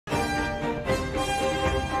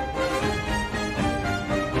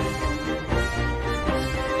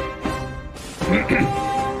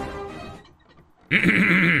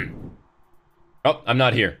Oh, I'm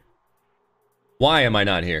not here. Why am I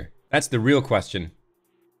not here? That's the real question.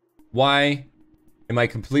 Why am I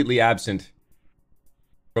completely absent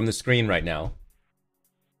from the screen right now?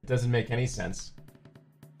 It doesn't make any sense.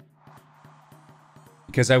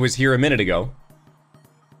 Because I was here a minute ago.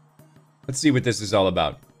 Let's see what this is all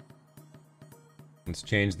about. Let's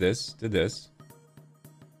change this to this.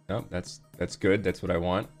 No, that's good. That's what I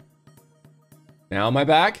want. Now am I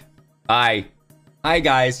back? Hi. Hi,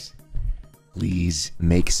 guys. Please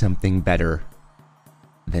make something better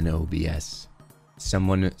than OBS.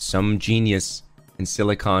 Some genius in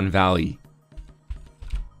Silicon Valley.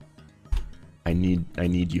 I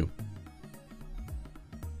need you.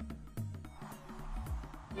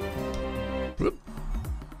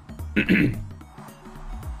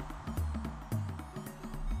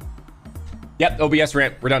 Yep, OBS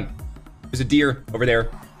rant. We're done. There's a deer over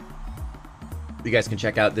there. You guys can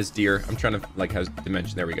check out this deer. I'm trying to like how's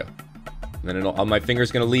dimension. There we go. And then all my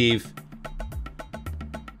finger's gonna leave.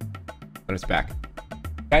 But it's back.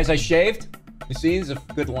 Guys, I shaved. You see, there's a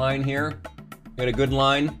good line here. Got a good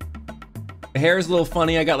line. The hair is a little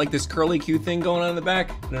funny. I got like this curly Q thing going on in the back.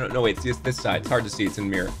 No, wait, it's this side. It's hard to see. It's in the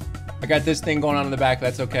mirror. I got this thing going on in the back.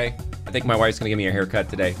 That's okay. I think my wife's gonna give me a haircut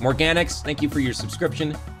today. Morganics, thank you for your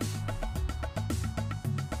subscription.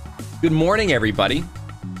 Good morning, everybody.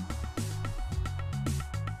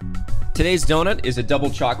 Today's donut is a double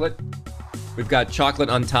chocolate. We've got chocolate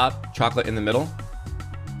on top, chocolate in the middle.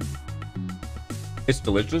 It's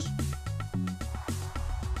delicious.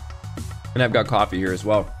 And I've got coffee here as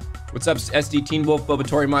well. What's up, SD Teen Wolf,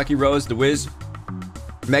 Bobatori, Maki Rose, The Wiz,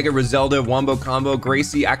 Mega Roselda, Wombo Combo,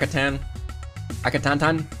 Gracie, Akatantan,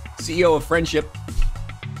 CEO of Friendship,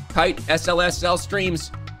 Kite, SLSL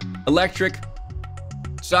Streams, Electric,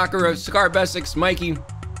 Sakura, Scar Bessics, Mikey.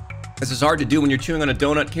 This is hard to do when you're chewing on a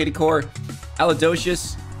donut. Katie Core,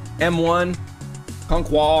 Aladocious, M1,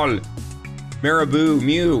 Conkwall, Marabou,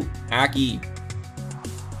 Mew, Aki.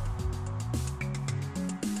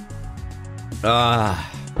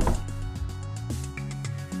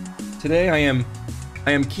 Today I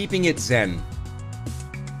am keeping it zen.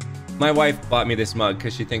 My wife bought me this mug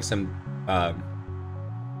because she thinks I'm,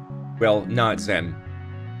 well, not zen.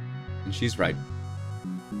 And she's right.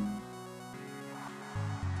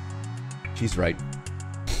 She's right.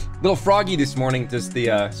 Little froggy this morning. Does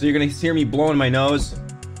the so you're gonna hear me blowing my nose.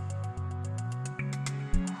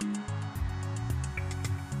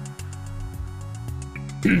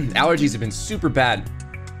 Allergies have been super bad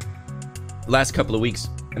the last couple of weeks,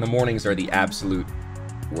 and the mornings are the absolute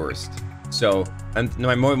worst. So,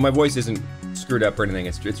 no, my voice isn't screwed up or anything.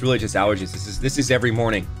 It's really just allergies. This is every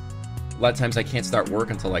morning. A lot of times I can't start work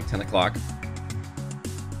until like 10 o'clock.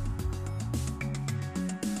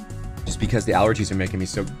 Just because the allergies are making me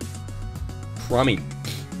so crummy.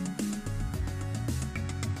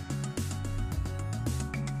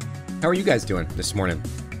 How are you guys doing this morning?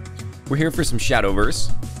 We're here for some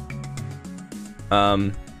Shadowverse.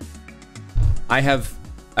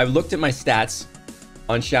 I've looked at my stats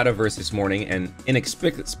on Shadowverse this morning, and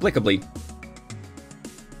inexplicably,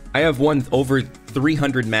 I have won over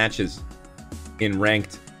 300 matches in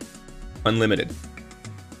ranked unlimited.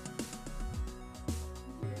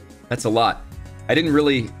 That's a lot. I didn't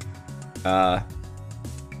really get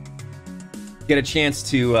a chance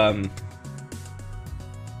to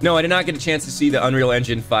no, I did not get a chance to see the Unreal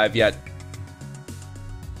Engine 5 yet.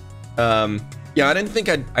 Yeah,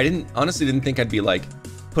 I honestly didn't think I'd be like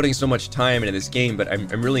putting so much time into this game, but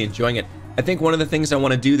I'm really enjoying it. I think one of the things I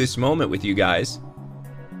want to do this moment with you guys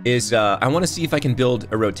is I want to see if I can build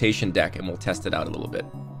a rotation deck, and we'll test it out a little bit.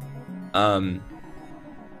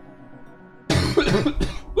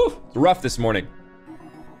 It's rough this morning.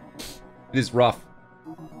 It is rough.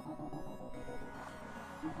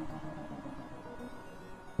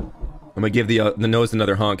 I'm gonna give the nose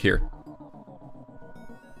another honk here.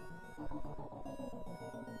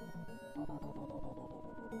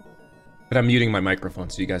 But I'm muting my microphone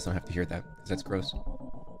so you guys don't have to hear that, because that's gross.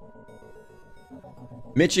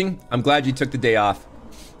 Mitching, I'm glad you took the day off.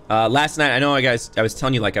 Last night, I know I was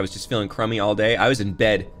telling you like I was just feeling crummy all day. I was in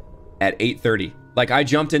bed at 8:30. Like, I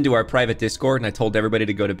jumped into our private Discord and I told everybody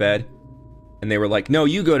to go to bed. And they were like, no,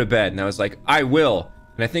 you go to bed. And I was like, I will.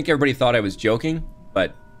 And I think everybody thought I was joking,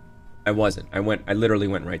 but I wasn't. I literally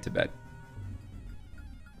went right to bed.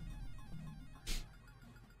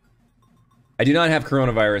 I do not have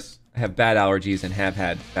coronavirus. I have bad allergies and have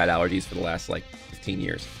had bad allergies for the last like 15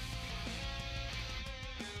 years.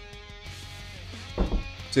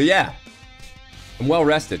 So yeah, I'm well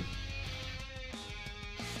rested.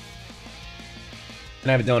 And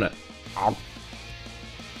I have a donut.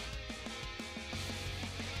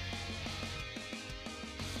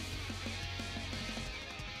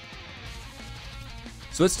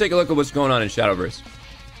 So let's take a look at what's going on in Shadowverse.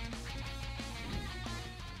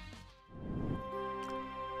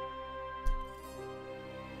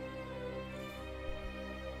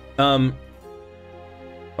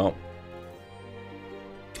 Well,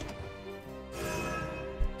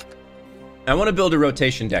 I want to build a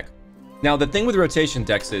rotation deck. Now, the thing with rotation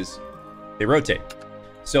decks is they rotate.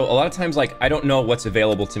 So a lot of times, like, I don't know what's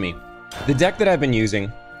available to me. The deck that I've been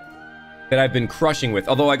using, that I've been crushing with,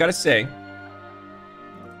 although I gotta say,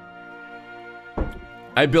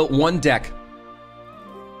 I built one deck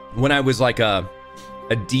when I was like a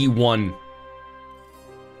D1,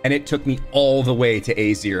 and it took me all the way to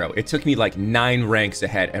A0. It took me like 9 ranks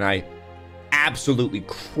ahead, and I absolutely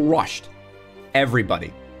crushed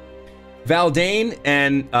everybody. Valdane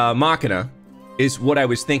and Machina is what I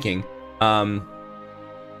was thinking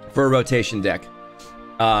for a rotation deck.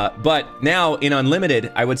 But now in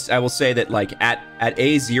Unlimited, I will say that like at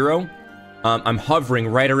A0, I'm hovering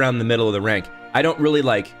right around the middle of the rank. I don't really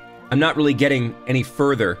like, I'm not really getting any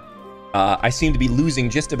further. I seem to be losing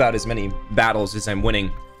just about as many battles as I'm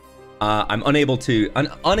winning. I'm unable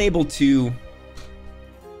to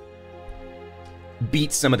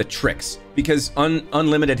beat some of the tricks, because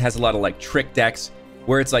Unlimited has a lot of like trick decks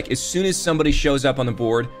where it's like as soon as somebody shows up on the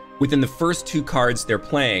board, within the first 2 cards they're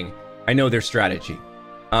playing, I know their strategy.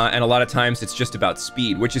 And a lot of times it's just about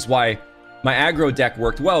speed, which is why my aggro deck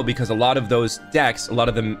worked well, because a lot of those decks, a lot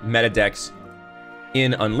of the meta decks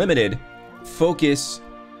in Unlimited focus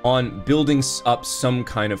on building up some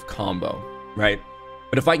kind of combo, right?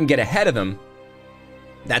 But if I can get ahead of them,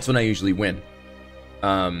 that's when I usually win.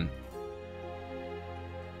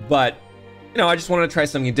 But, you know, I just wanted to try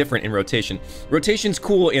something different in rotation. Rotation's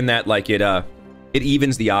cool in that, like, it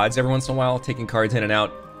evens the odds every once in a while, taking cards in and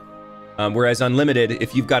out. Whereas Unlimited,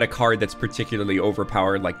 if you've got a card that's particularly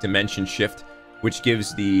overpowered, like Dimension Shift, which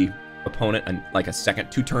gives the opponent like a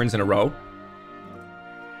second 2 turns in a row.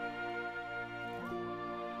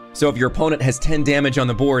 So if your opponent has 10 damage on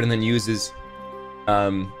the board and then uses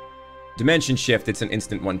Dimension Shift, it's an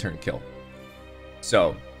instant 1-turn kill.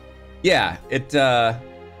 So, yeah,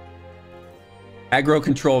 aggro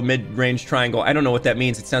control mid-range triangle. I don't know what that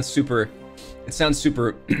means. It sounds super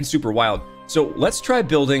super wild. So let's try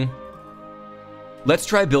building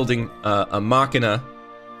a Machina.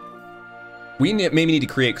 We maybe need to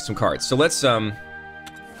create some cards. So let's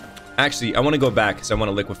actually, I want to go back because I want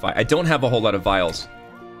to liquefy. I don't have a whole lot of vials.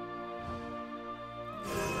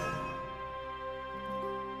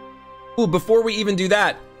 Ooh, before we even do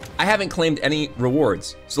that, I haven't claimed any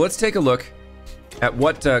rewards. So let's take a look at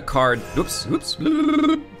what card, oops,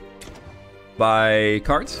 by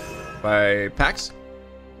cards, by packs.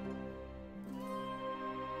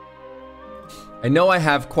 I know I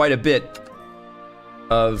have quite a bit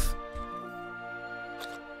of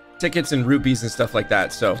tickets and rupees and stuff like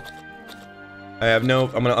that, so I have no,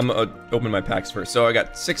 I'm gonna open my packs first. So I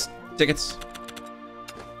got 6 tickets.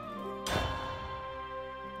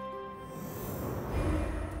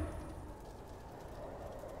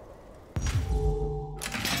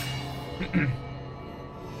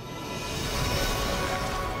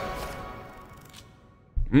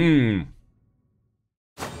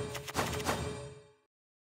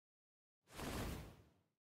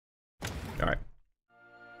 All right.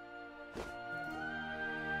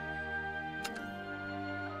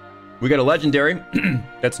 We got a legendary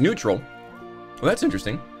that's neutral. Well, that's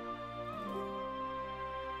interesting.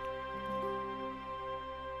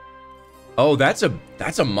 Oh, that's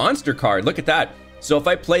a monster card. Look at that. So if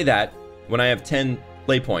I play that when I have 10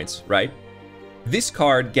 play points, right? This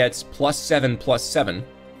card gets +7/+7,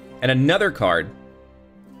 and another card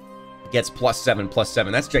gets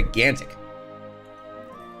 +7/+7. That's gigantic.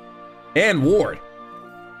 And ward.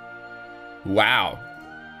 Wow.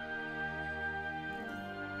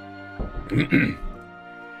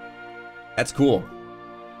 That's cool.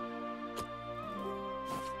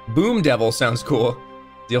 Boom Devil sounds cool.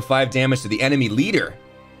 Deal 5 damage to the enemy leader.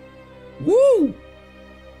 Woo!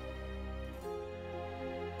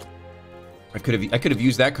 I could have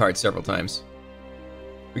used that card several times.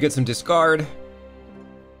 We get some discard.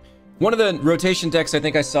 One of the rotation decks I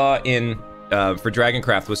think I saw in for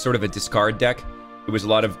Dragoncraft was sort of a discard deck. It was a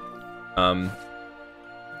lot of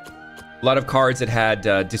cards that had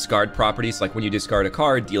discard properties, like when you discard a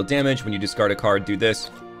card, deal damage. When you discard a card, do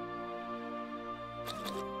this.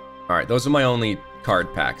 All right, those are my only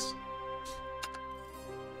card packs.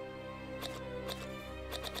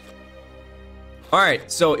 All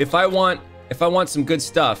right, so if I want some good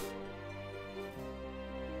stuff,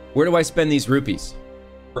 where do I spend these rupees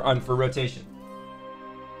for rotation?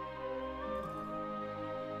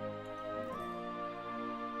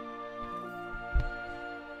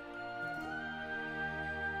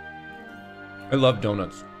 I love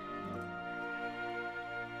donuts.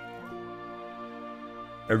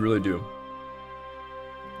 I really do.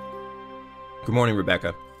 Good morning,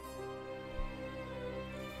 Rebecca.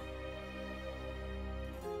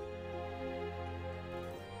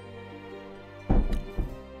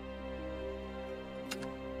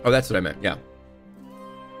 Oh, that's what I meant, yeah.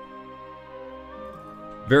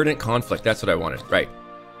 Verdant conflict, that's what I wanted, right.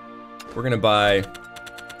 We're gonna buy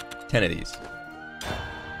 10 of these.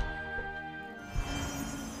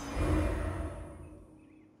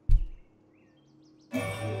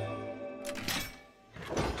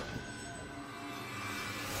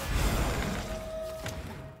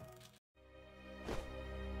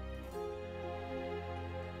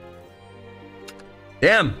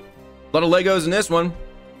 Damn, a lot of Legos in this one.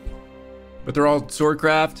 But they're all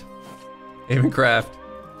Swordcraft, Havencraft,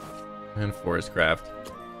 and Forestcraft.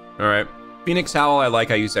 Alright. Phoenix Howl, I like.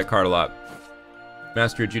 I use that card a lot.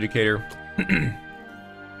 Master Adjudicator.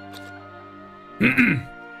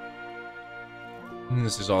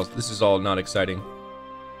 This is all not exciting.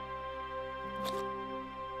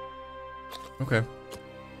 Okay.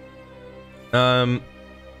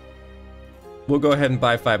 We'll go ahead and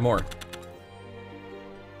buy 5 more.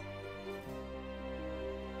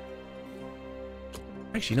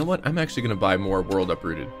 Actually, you know what? I'm actually gonna buy more World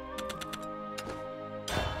Uprooted.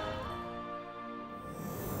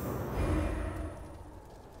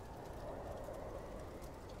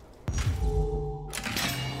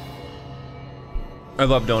 I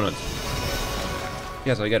love donuts.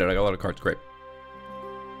 Yes, I get it. I got a lot of cards. Great.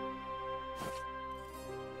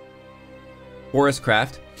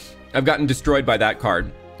 Forestcraft. I've gotten destroyed by that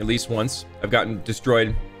card at least once. I've gotten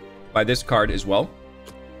destroyed by this card as well.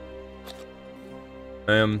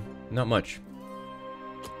 Not much.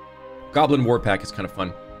 Goblin Warpack is kind of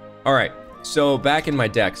fun. Alright, so back in my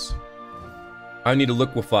decks. I need to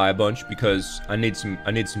liquefy a bunch because I need some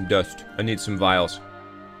dust. I need some vials.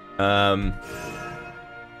 So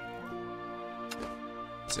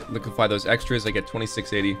liquefy those extras, I get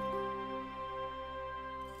 2680.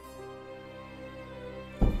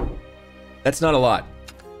 That's not a lot.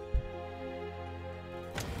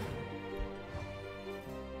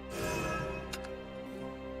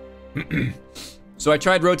 So I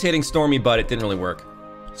tried rotating Stormy, but it didn't really work.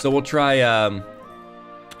 So we'll try,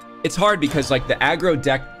 it's hard because, like, the aggro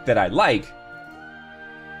deck that I like...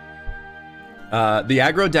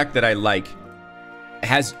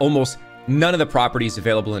 has almost none of the properties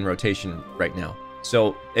available in rotation right now.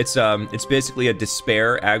 So it's basically a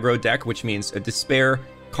Despair aggro deck, which means a Despair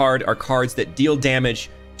card are cards that deal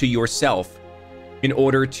damage to yourself in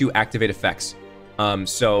order to activate effects.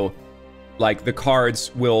 So, like, the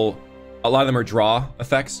cards will... A lot of them are draw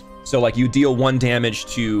effects. So, like, you deal 1 damage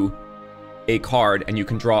to a card and you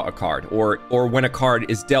can draw a card. Or when a card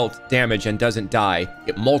is dealt damage and doesn't die,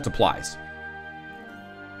 it multiplies.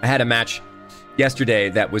 I had a match yesterday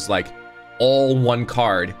that was, like, all 1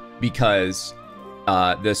 card because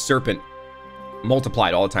the Serpent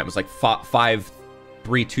multiplied all the time. It was like 5,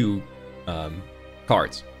 3, 2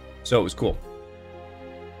 cards. So it was cool.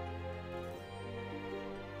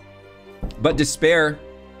 But Despair...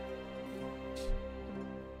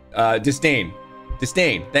 Disdain.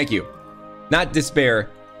 Disdain, thank you. Not Despair,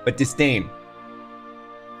 but Disdain.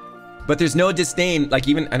 But there's no Disdain, like,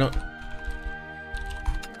 even, I don't...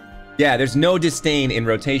 Yeah, there's no Disdain in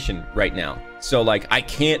rotation right now. So, like, I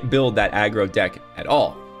can't build that aggro deck at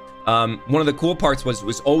all. One of the cool parts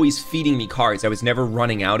was always feeding me cards. I was never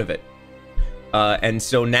running out of it. And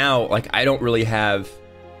so now, like, I don't really have...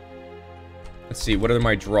 Let's see, what are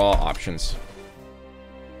my draw options?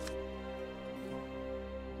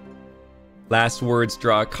 Last words,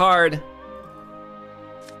 draw a card.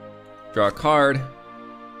 Draw a card.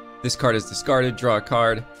 This card is discarded, draw a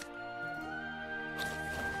card.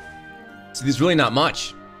 So there's really not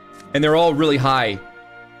much. And they're all really high.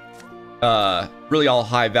 Really all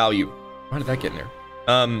high value. How did that get in there?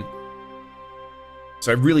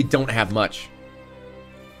 So I really don't have much.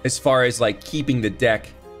 As far as, like, keeping the deck.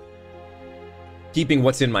 Keeping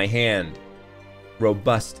what's in my hand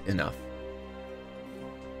robust enough.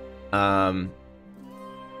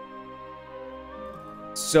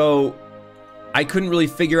 So I couldn't really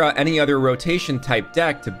figure out any other rotation type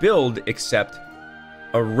deck to build except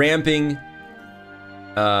a ramping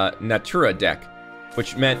Natura deck,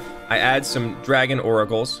 which meant I add some Dragon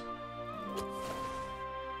Oracles.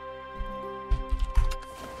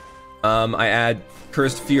 I add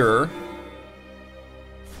Cursed Furor.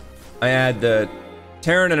 I add the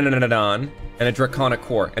Pteranodon and a Draconic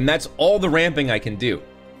Core, and that's all the ramping I can do.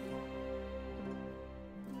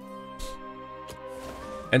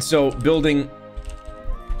 And so building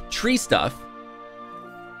tree stuff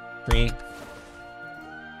Tree.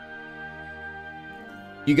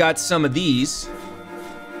 You got some of these.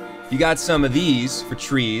 You got some of these for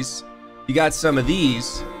trees. You got some of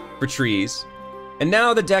these for trees. And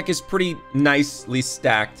now the deck is pretty nicely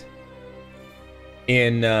stacked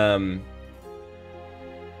in the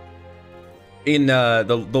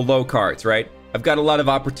low cards, right? I've got a lot of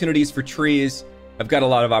opportunities for trees. I've got a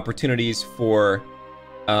lot of opportunities for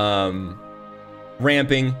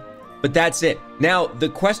ramping, but that's it. Now the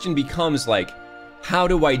question becomes like, how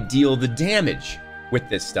do I deal the damage with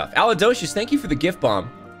this stuff? Aladocious, thank you for the gift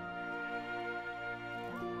bomb.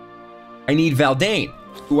 I need Valdane,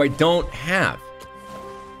 who I don't have.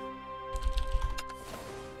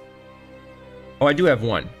 Oh, I do have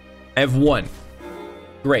one. I have one.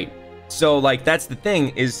 Great. So, like, that's the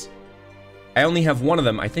thing is, I only have one of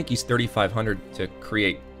them. I think he's 3,500 to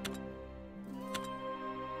create.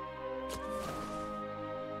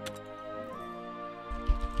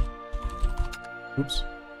 Oops.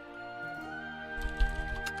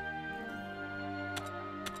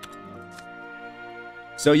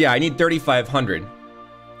 So yeah, I need 3,500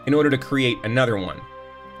 in order to create another one.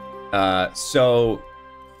 So,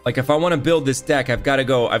 like, if I want to build this deck, I've got to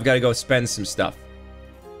go spend some stuff,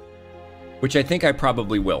 which I think I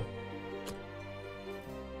probably will.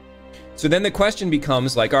 So then the question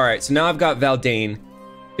becomes like, all right, so now I've got Valdane.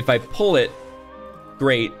 If I pull it,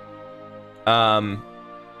 great. Not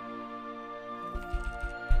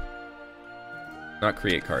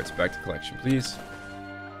create cards. Back to collection, please.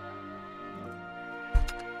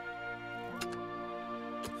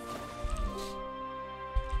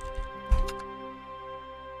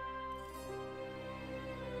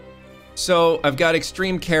 So I've got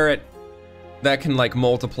Extreme Carrot that can like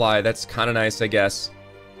multiply. That's kind of nice, I guess.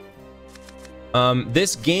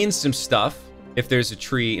 This gains some stuff if there's a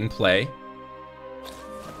tree in play,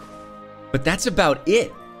 but that's about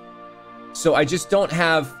it. So I just don't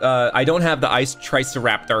have I don't have the Ice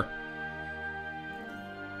Triceraptor.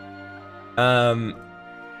 I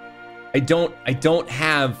don't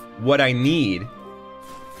have what I need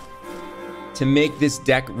to make this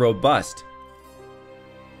deck robust.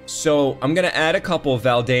 So I'm gonna add a couple of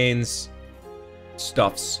Valdane's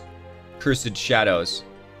stuffs. Cursed Shadows.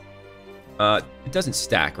 It doesn't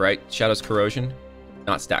stack, right? Shadow's Corrosion?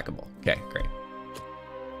 Not stackable. Okay, great.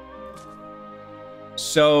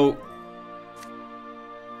 So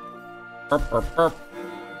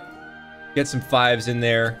get some 5s in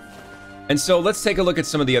there. And so let's take a look at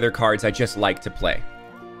some of the other cards I just like to play.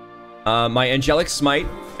 My Angelic Smite,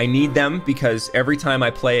 I need them because every time I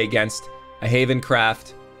play against a Haven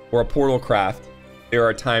Craft or a Portal Craft, there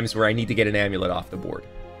are times where I need to get an amulet off the board.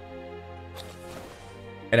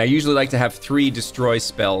 And I usually like to have 3 destroy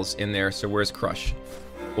spells in there, so where's Crush?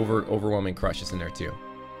 Overwhelming Crush is in there too.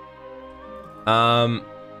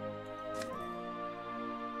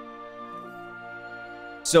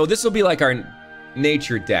 So this will be like our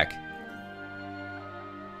nature deck.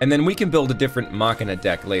 And then we can build a different Machina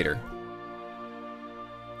deck later.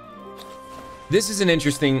 This is an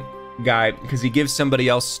interesting guy because he gives somebody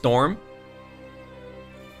else Storm.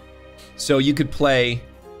 So you could play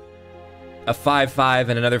a 5/5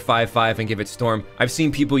 and another 5/5 and give it Storm. I've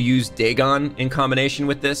seen people use Dagon in combination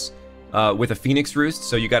with this, with a Phoenix Roost.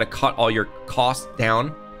 So you got to cut all your costs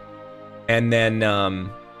down, and then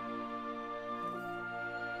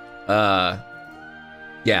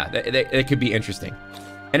yeah, it could be interesting.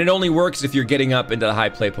 And it only works if you're getting up into the high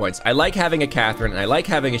play points. I like having a Catherine, and I like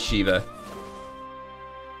having a Shiva.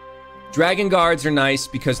 Dragon Guards are nice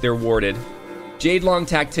because they're warded. Jadelong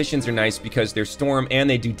Tacticians are nice because they're Storm and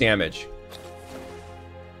they do damage.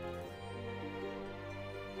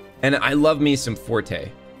 And I love me some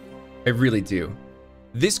Forte. I really do.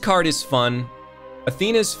 This card is fun.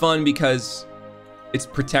 Athena's fun because it's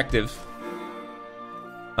protective.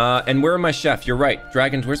 And where are my chefs? You're right.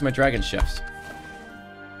 Dragons, where's my dragon chefs?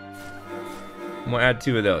 I'm gonna add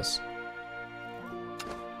 2 of those.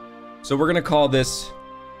 So we're gonna call this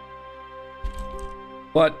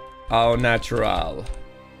what? Au natural.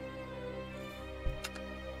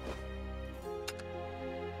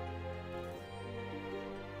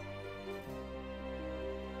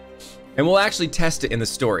 And we'll actually test it in the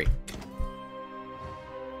story.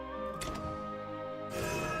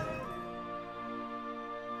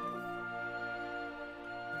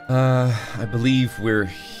 I believe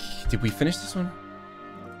we're... Did we finish this one?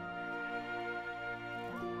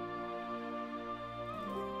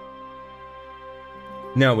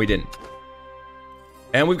 No, we didn't.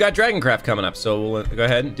 And we've got Dragoncraft coming up, so we'll go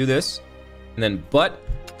ahead and do this. And then, but,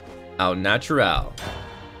 au natural.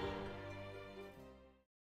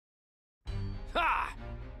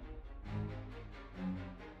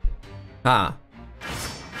 Ah.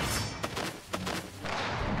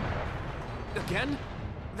 Again?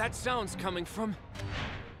 That sound's coming from...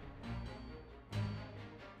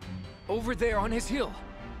 over there on his hill.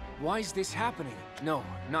 Why is this happening? No,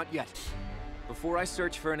 not yet. Before I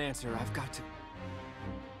search for an answer, I've got to...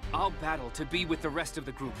 I'll battle to be with the rest of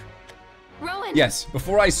the group. Rowen! Yes,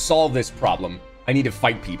 before I solve this problem, I need to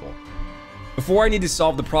fight people. Before I need to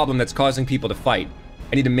solve the problem that's causing people to fight,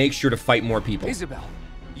 I need to make sure to fight more people. Isabel,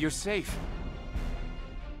 you're safe.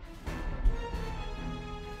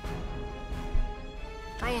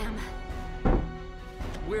 I am.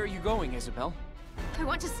 Where are you going, Isabel? I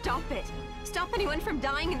want to stop it. Stop anyone from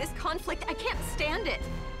dying in this conflict. I can't stand it.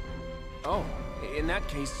 Oh, in that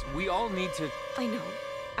case, we all need to...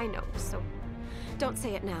 I know, so don't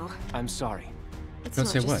say it now. I'm sorry. It's Don't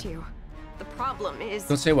not say just what? you. The problem is...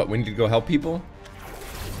 Don't say what, we need to go help people?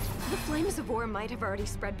 the flames of war might have already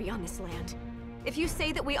spread beyond this land. If you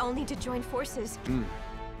say that we all need to join forces...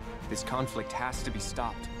 This conflict has to be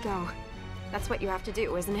stopped. Go. That's what you have to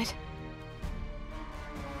do, isn't it?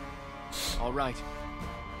 All right.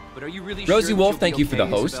 But are you really Rosie sure Wolf, that thank you'll you for be the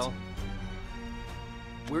okay, host. Isabel?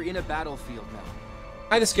 We're in a battlefield now.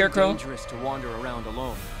 Hi, the It's Scarecrow. dangerous to wander around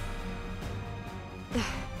alone.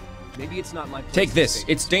 Maybe it's not my place Take to this. say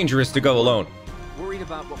It's dangerous to go alone. worried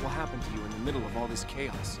about what will happen to you in the middle of all this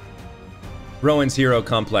chaos. Rowan's hero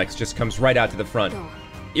complex just comes right out to the front. Go.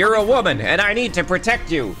 You're a woman, and I need to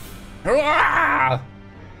protect you. Hurrah!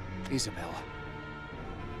 Isabel,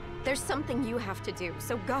 There's something you have to do,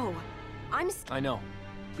 so go. I know.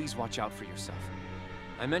 Please watch out for yourself.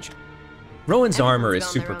 I mentioned... Rowan's armor is Everyone's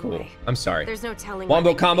gone super their own cool. way. I'm sorry. There's no telling Wombo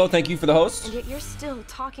where they could Combo, be. thank you for the host. And yet you're still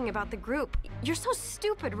talking about the group. You're so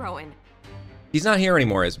stupid, Rowen. He's not here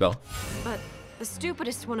anymore, Isabel. But the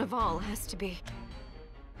stupidest one of all has to be...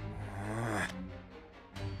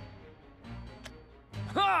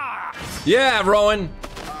 Yeah, Rowan.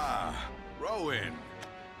 Rowen.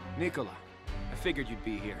 Nicola, I figured you'd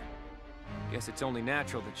be here. Guess it's only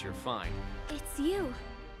natural that you're fine. It's you.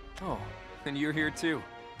 Oh, and you're here too.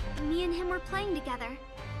 Me and him were playing together.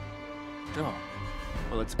 Oh,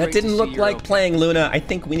 well, it's That great to didn't see look you're like okay. playing, Luna. I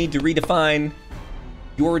think we need to redefine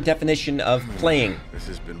your definition of playing. This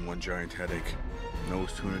has been one giant headache. No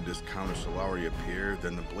sooner does Counter Solari appear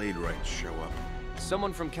than the Blade Rights show up.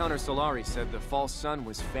 Someone from Counter Solari said the false sun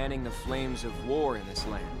was fanning the flames of war in this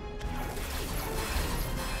land.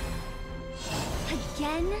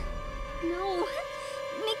 Again? No.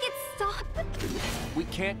 Make it stop. We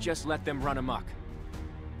can't just let them run amok.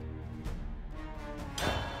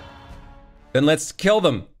 Then let's kill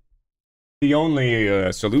them. The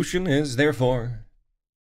only solution is, therefore,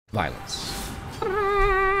 violence.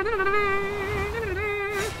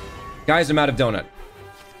 Guys, I'm out of donut.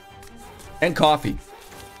 And coffee.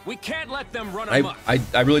 We can't let them run amok. I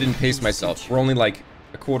really didn't pace myself. We're only like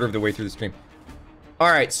a quarter of the way through the stream.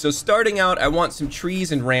 Alright, so starting out, I want some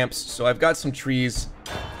trees and ramps. So I've got some trees.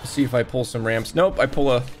 Let's see if I pull some ramps. Nope, I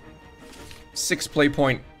pull a 6 play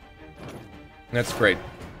point. That's great.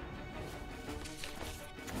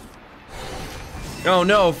 Oh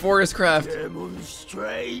no, forest craft.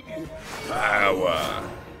 Demonstrate power.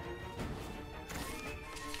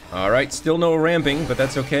 Alright, still no ramping, but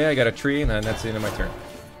that's okay. I got a tree, and then that's the end of my turn.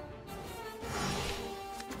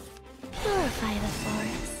 Purify the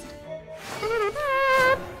forest.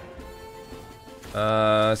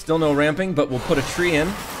 Still no ramping, but we'll put a tree in.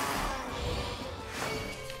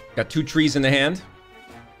 Got 2 trees in the hand.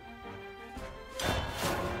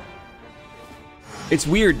 It's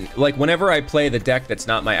weird, like whenever I play the deck that's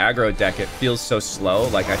not my aggro deck, it feels so slow.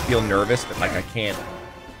 Like I feel nervous that like I can't,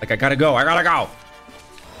 like I gotta go.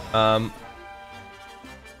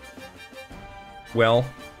 Well,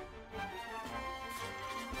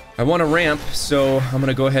 I want a ramp, so I'm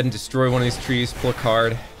gonna go ahead and destroy one of these trees, pull a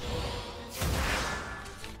card.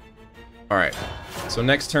 Alright, so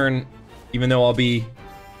next turn, even though I'll be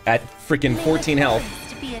at freaking 14 health,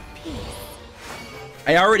 To be at peace.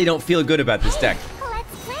 I already don't feel good about this deck.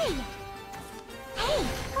 Let's play. Hey,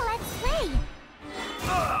 let's play.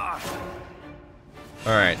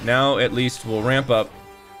 Alright, now at least we'll ramp up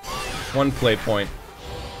 1 play point.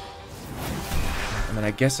 And then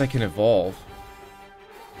I guess I can evolve.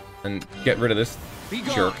 And get rid of this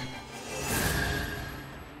jerk.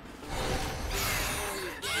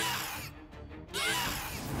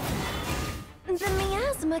 The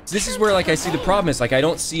miasma. This is where like I see the problem is like I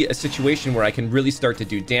don't see a situation where I can really start to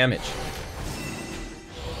do damage.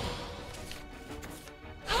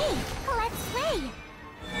 Hey, let's play.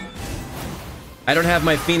 I don't have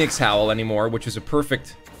my Phoenix Howl anymore, which is a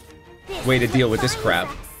perfect way to deal with this crap.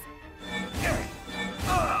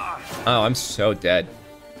 Oh, I'm so dead.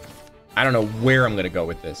 I don't know where I'm gonna go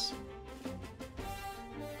with this.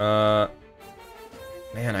 Man,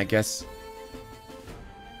 I guess.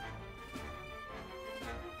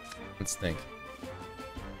 Let's think.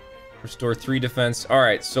 Restore 3 defense. All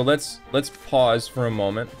right, so let's pause for a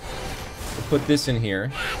moment. We'll put this in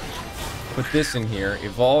here. Put this in here.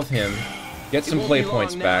 Evolve him. Get some play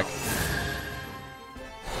points back.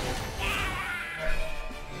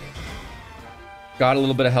 Got a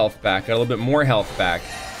little bit of health back. Got a little bit more health back.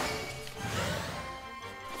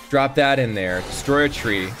 Drop that in there. Destroy a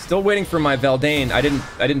tree. Still waiting for my Valdane. I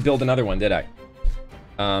didn't build another one, did I?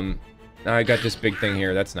 Now I got this big thing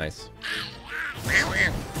here. That's nice.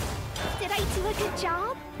 Did I do a good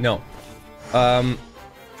job? No. The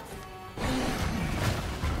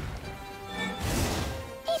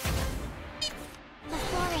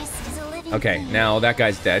forest is a living Okay, thing. now that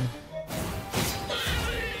guy's dead.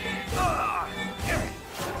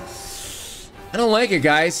 I don't like it,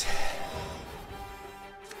 guys.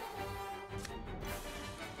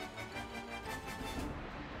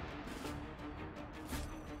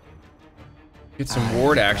 Get some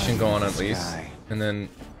ward action going at least. And then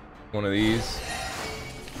one of these.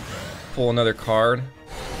 Pull another card.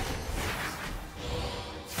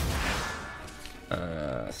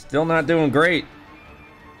 Still not doing great.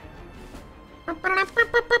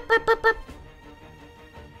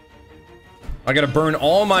 I gotta burn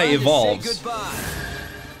all my evolves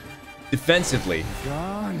defensively.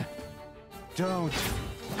 Gone. Don't.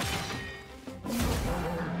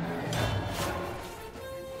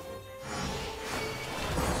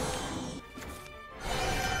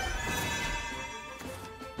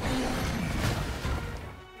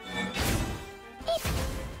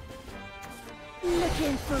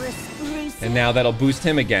 Looking for a spruce. And now that'll boost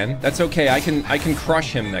him again. That's okay. I can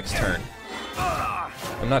crush him next turn.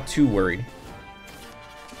 I'm not too worried.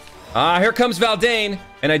 Ah, here comes Valdane,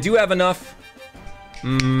 and I do have enough.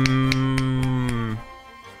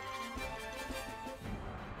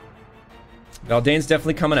 Valdane's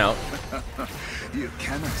definitely coming out. You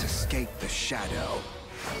cannot escape the shadow.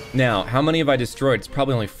 Now, how many have I destroyed? It's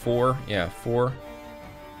probably only 4. Yeah, 4.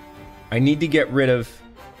 I need to get rid of...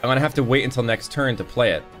 I'm gonna have to wait until next turn to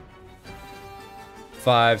play it.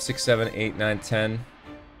 5, 6, 7, 8, 9, 10,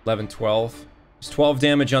 11, 12. There's 12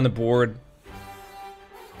 damage on the board.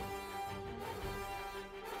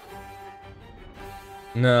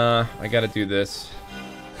 Nah, I gotta do this.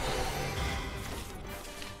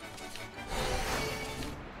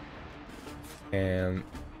 And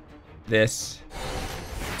this.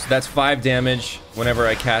 So that's 5 damage whenever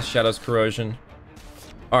I cast Shadow's Corrosion.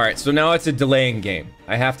 Alright, so now it's a delaying game.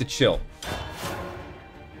 I have to chill.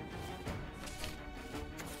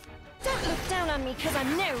 Don't look down on me because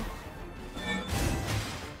I'm new.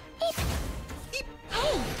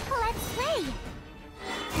 Hey, let's play.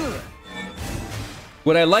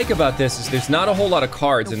 What I like about this is there's not a whole lot of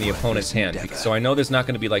cards in the opponent's hand, so I know there's not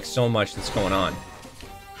going to be like so much that's going on.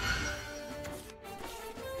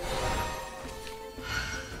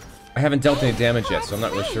 I haven't dealt any damage yet, so I'm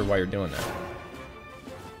not really sure why you're doing that.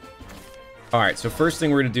 Alright, so first thing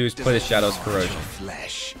we're going to do is play the Shadow's Corrosion.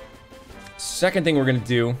 Second thing we're going to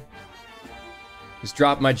do is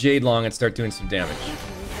drop my Jade Long and start doing some damage.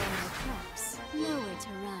 Nowhere to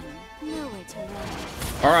run. Nowhere to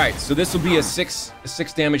run. Alright, so this will be a 6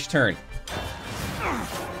 damage turn.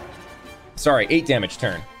 Sorry, 8 damage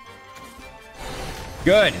turn.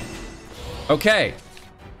 Good. Okay.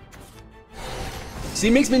 See,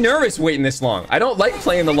 it makes me nervous waiting this long. I don't like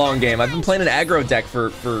playing the long game. I've been playing an aggro deck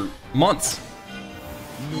for months.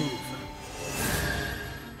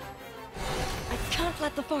 I can't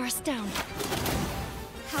let the forest down.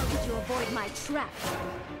 How could you avoid my trap?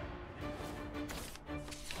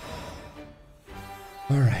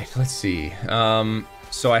 Alright, let's see.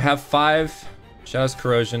 So I have 5 Shadow's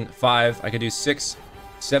Corrosion, 5. I could do 6,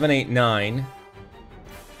 7, 8, 9.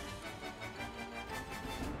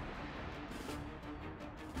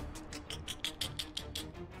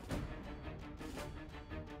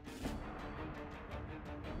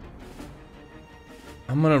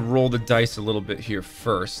 I'm gonna roll the dice a little bit here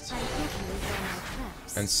first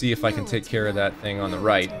and see if I can take care of that thing on the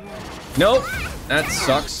right. Nope, that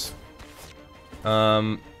sucks.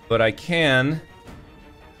 But I can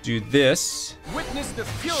do this, Witness the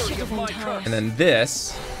fury of my curse. and then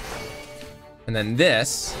this, and then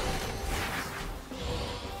this,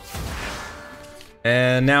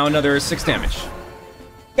 and now another 6 damage.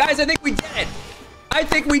 Guys, I think we did it. I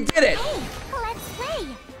think we did it. Hey, let's play.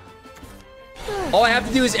 All I have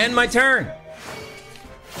to do is end my turn.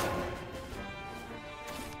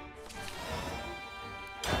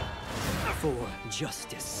 For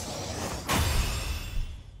justice.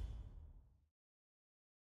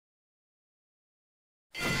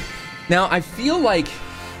 Now, I feel like...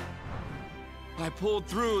 I pulled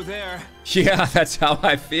through there. Yeah, that's how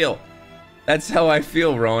I feel. That's how I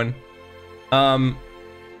feel, Rowen.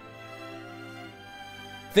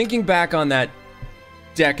 Thinking back on that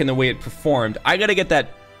deck and the way it performed, I gotta get that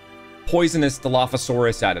poisonous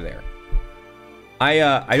Dilophosaurus out of there.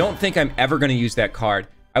 I don't think I'm ever gonna use that card.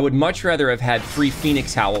 I would much rather have had 3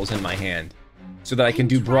 Phoenix Howls in my hand so that I can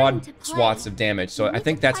do broad swaths of damage. So I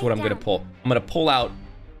think that's what I'm gonna pull. I'm gonna pull out...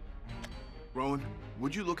 Rowen,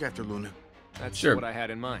 would you look after Luna? That's Sure. what I had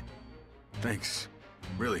in mind. Thanks.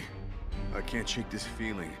 Really. I can't shake this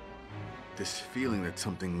feeling. This feeling that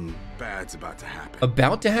something bad's about to happen.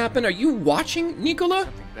 About to happen? Are you watching, Nicola?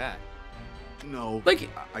 Something bad. No. Like,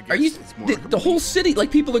 I guess are you... it's more The, like a the whole belief city,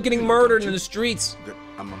 like, people are getting murdered in the streets. that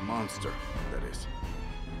I'm a monster, that is.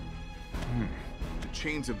 The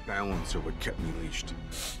chains of balance are what kept me leashed.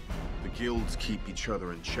 The guilds keep each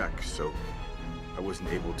other in check, so I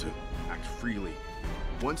wasn't able to act freely.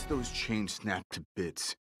 Once those chains snap to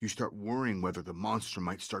bits, you start worrying whether the monster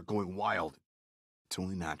might start going wild. It's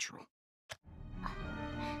only natural.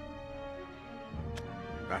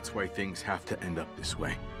 That's why things have to end up this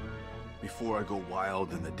way. Before I go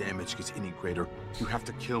wild and the damage gets any greater, you have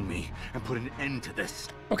to kill me and put an end to this.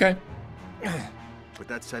 Okay. But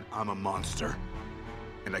that said, I'm a monster.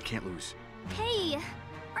 And I can't lose. Hey,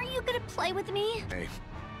 are you gonna play with me? Hey,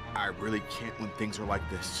 I really can't when things are like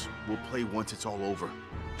this. We'll play once it's all over.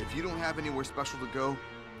 If you don't have anywhere special to go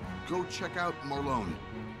check out Marlone.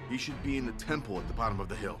 He should be in the temple at the bottom of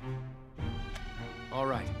the hill. All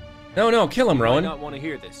right. No, kill him, I might Rowen. not want to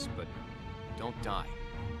hear this, but don't die.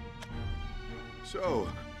 So,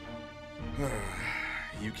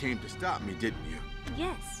 you came to stop me, didn't you?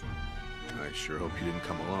 Yes. I sure hope you didn't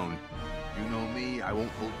come alone. You know me, I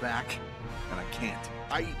won't hold back. And I can't.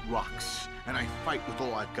 I eat rocks, and I fight with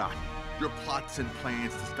all I've got. Your plots and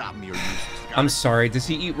plans to stop me are useless. I'm sorry, does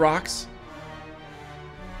he eat rocks?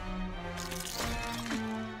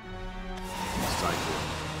 Cycle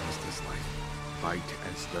is this life. Fight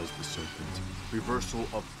as does the serpent. Reversal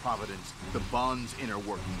of providence, the bond's inner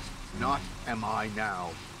workings. Not am I now,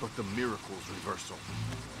 but the miracle's reversal.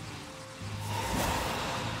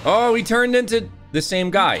 Oh, he turned into the same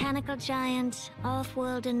guy. Mechanical giant,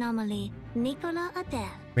 off-world anomaly, Nicola Adele.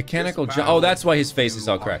 Mechanical This Oh, that's why his battle face is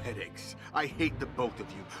all you are cracked. Headaches. I hate the both of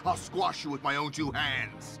you. I'll squash you with my own 2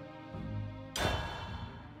 hands.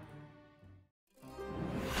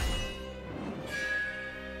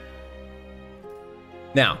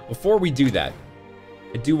 Now, before we do that,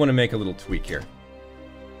 I do want to make a little tweak here.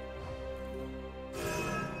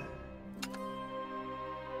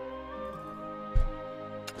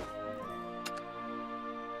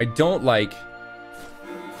 I don't like...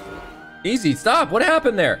 Easy, stop! What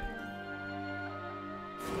happened there?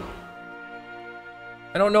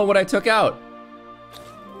 I don't know what I took out.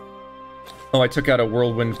 Oh, I took out a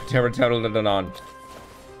whirlwind pterodon.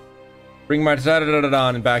 Bring my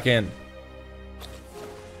pterodon back in.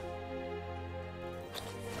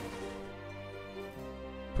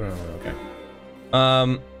 Okay.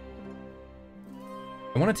 I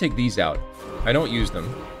want to take these out. I don't use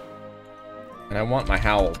them. And I want my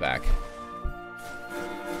howl back.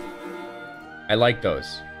 I like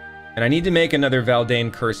those. And I need to make another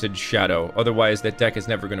Valdane Cursed Shadow. Otherwise, that deck is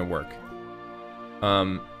never going to work.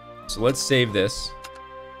 So let's save this.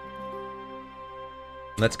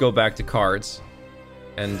 Let's go back to cards.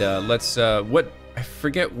 And let's... what... I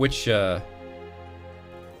forget which... Let's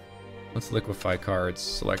liquefy cards.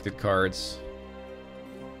 Selected cards.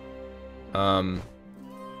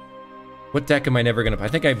 What deck am I never going to... I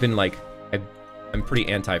think I've been like... I'm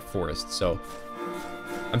pretty anti-forest, so...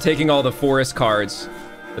 I'm taking all the forest cards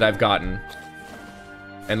that I've gotten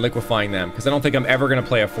and liquefying them, because I don't think I'm ever going to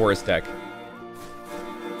play a forest deck.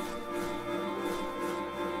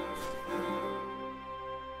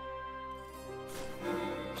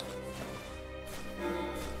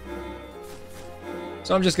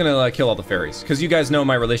 So I'm just going to kill all the fairies, because you guys know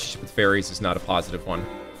my relationship with fairies is not a positive one.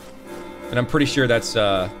 And I'm pretty sure that's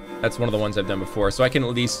one of the ones I've done before, so I can at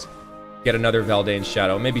least get another Valdane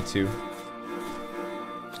Shadow, maybe 2.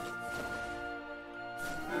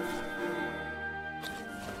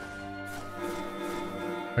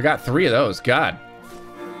 I got 3 of those, God.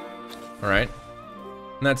 Alright.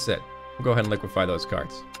 And that's it. We'll go ahead and liquefy those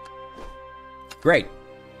cards. Great.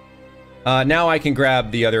 Now I can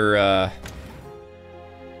grab the other,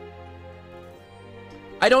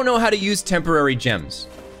 I don't know how to use temporary gems.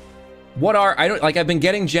 What are... I've been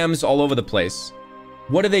getting gems all over the place.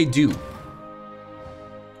 What do they do?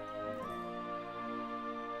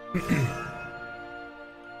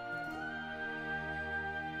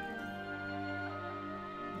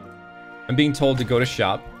 I'm being told to go to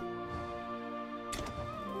shop.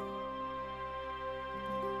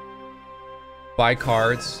 Buy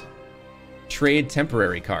cards. Trade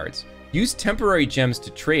temporary cards. Use temporary gems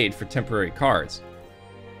to trade for temporary cards.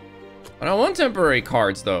 I don't want temporary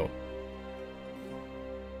cards, though.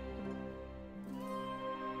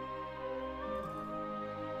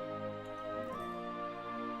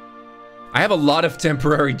 I have a lot of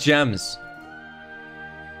temporary gems.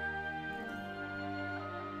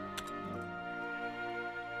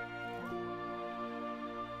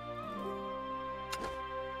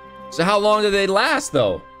 So how long do they last,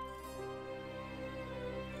 though?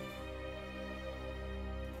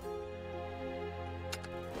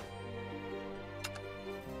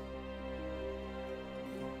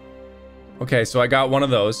 Okay, so I got one of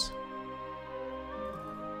those.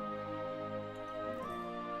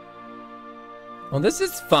 Well, this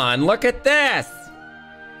is fun. Look at this.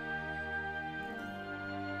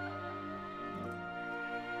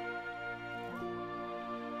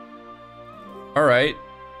 All right.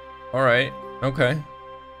 All right. Okay.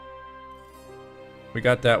 We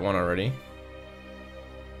got that one already.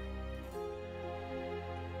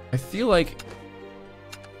 I feel like...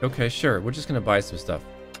 Okay, sure. We're just gonna buy some stuff.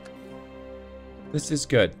 This is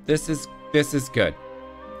good. This is good.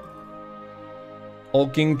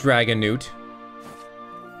 Hulking Dragon Newt.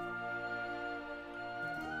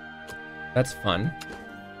 That's fun.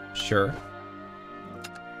 Sure.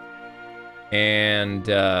 And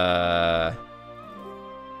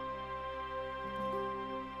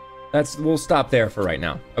we'll stop there for right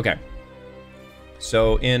now. Okay.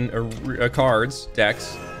 So in a cards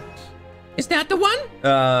decks, is that the one?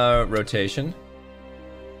 Rotation.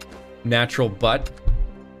 Natural butt.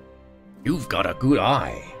 You've got a good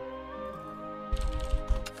eye.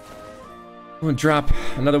 I'm gonna drop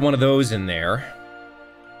another one of those in there.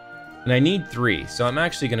 And I need 3, so I'm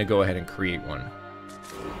actually gonna go ahead and create one.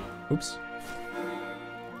 Oops.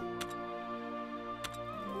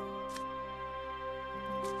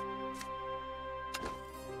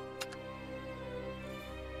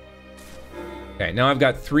 Okay, now I've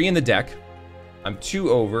got 3 in the deck. I'm 2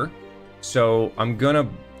 over, so I'm gonna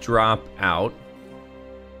drop out.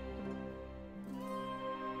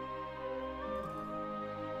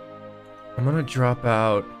 I'm gonna drop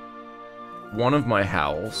out one of my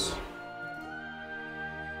howls.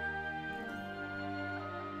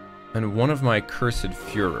 And one of my cursed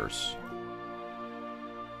Führers.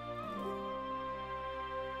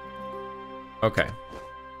 Okay.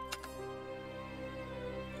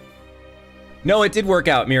 No, it did work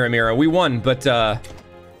out, Mira Mira. We won, but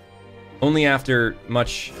only after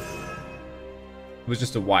much... It was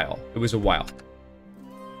just a while. It was a while.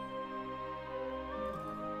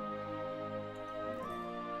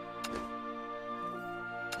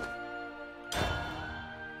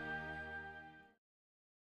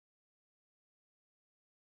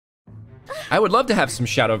 I would love to have some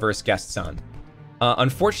Shadowverse guests on.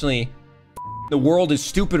 Unfortunately, the world is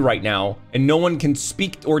stupid right now, and no one can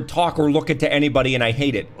speak or talk or look into anybody, and I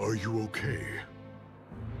hate it. Are you okay?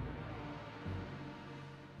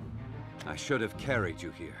 I should have carried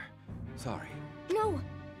you here. Sorry.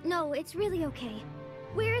 No, it's really okay.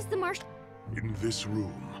 Where is the marshal? In this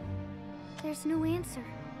room. There's no answer.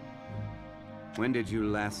 When did you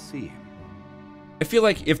last see him? I feel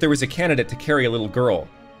like if there was a candidate to carry a little girl,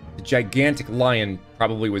 the gigantic lion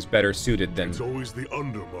probably was better suited than... It's always the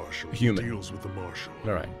under-marshal who human. deals with the marshal.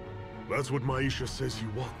 All right. That's what Maisha says he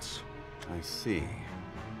wants. I see.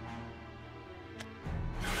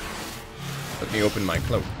 Let me open my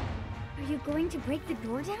cloak. Are you going to break the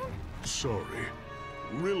door down? Sorry.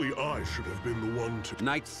 Really, I should have been the one to...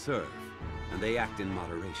 Knights serve, and they act in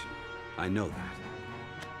moderation. I know that.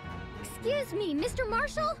 Excuse me, Mr.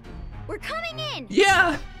 Marshal? We're coming in!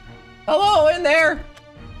 Yeah! Hello, in there!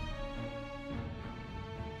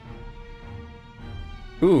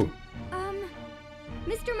 Ooh.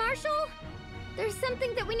 Mr. Marshal? There's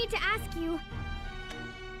something that we need to ask you.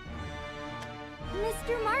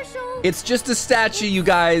 Mr. Marshal? It's just a statue, you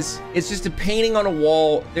guys. It's just a painting on a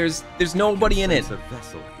wall. There's nobody in it. There's a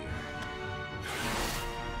vessel here.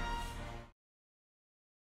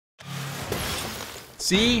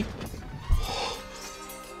 See?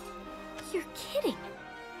 You're kidding.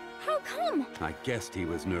 How come? I guessed he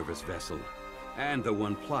was Nervous Vessel, and the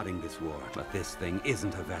one plotting this war. But this thing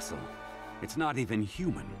isn't a vessel. It's not even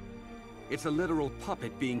human. It's a literal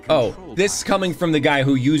puppet being controlled. Oh, this is coming from the guy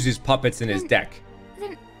who uses puppets in his deck.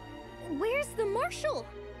 Then, where's the Marshal?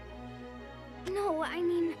 No, I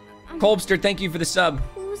mean... Kolbster, thank you for the sub.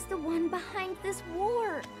 Who's the one behind this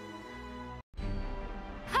war?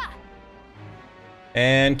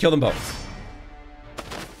 And kill them both.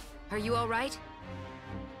 Are you all right?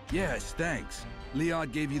 Yes, thanks. Leon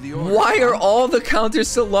gave you the order. Why are all the Counter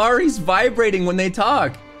Solaris vibrating when they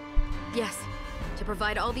talk? Yes, to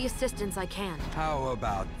provide all the assistance I can. How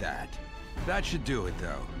about that? That should do it,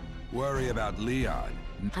 though. Worry about Leon.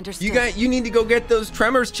 Understood. You need to go get those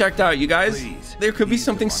tremors checked out, you guys. Please. There could be He's the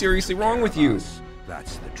something one who seriously took wrong care with of you. us.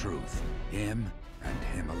 That's the truth. Him and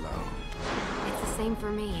him alone. It's the same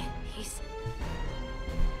for me. He's...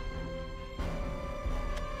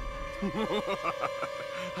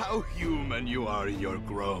 How human you are in your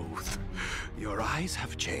growth. Your eyes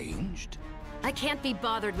have changed. I can't be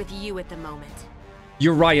bothered with you at the moment.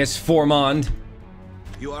 Urias Formond.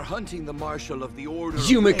 You are hunting the Marshal of the Order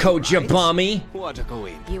Yumiko of May, right? Jabami. What a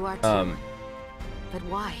coincidence. You are too. But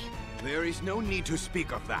why? There is no need to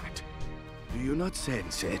speak of that. Do you not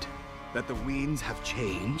sense it? That the winds have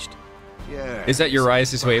changed? Yes. Is that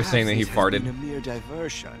Urias' way of saying that he Perhaps this farted? has been a mere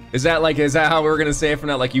diversion. Is that how we're gonna say it from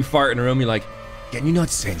now? Like you fart in a room, you're like, can you not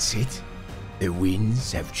sense it? The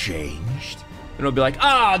winds have changed. And it'll be like,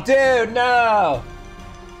 oh, dude, no.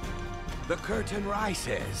 The curtain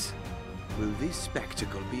rises. Will this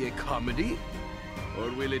spectacle be a comedy?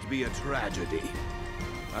 Or will it be a tragedy?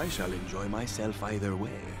 I shall enjoy myself either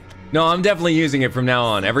way. No, I'm definitely using it from now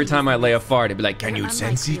on. Every time I lay a fart, it'd be like, can you Unlike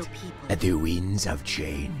sense real it? people. That the winds have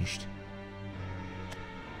changed.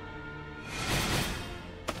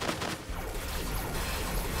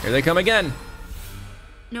 Here they come again.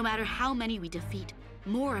 No matter how many we defeat,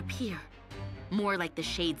 more appear. More like the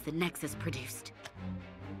shades the Nexus produced.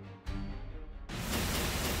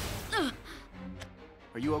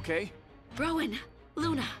 Are you okay? Rowen,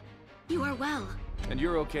 Luna, you are well. And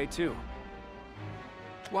you're okay too.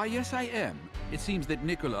 Why, yes, I am. It seems that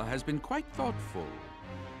Nicola has been quite thoughtful.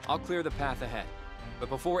 I'll clear the path ahead. But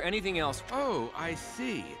before anything else... Oh, I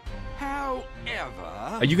see. However...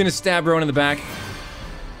 Are you gonna stab Rowan in the back?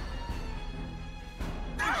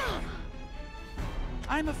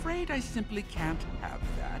 I'm afraid I simply can't have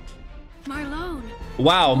that. Marlone.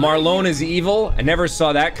 Wow, Marlone is evil? I never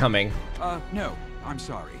saw that coming. No, I'm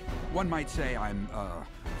sorry. One might say I'm,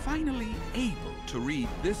 finally able to read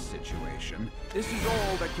this situation. This is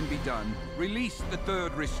all that can be done. Release the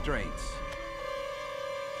third restraints.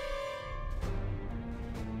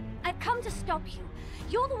 I've come to stop you.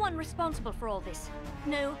 You're the one responsible for all this.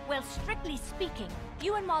 No, well, strictly speaking,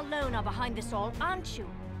 you and Marlone are behind this all, aren't you?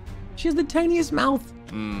 She has the tiniest mouth.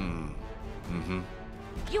 You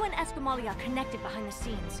and Escamoli are connected behind the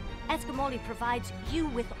scenes. Escamoli provides you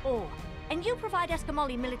with ore, and you provide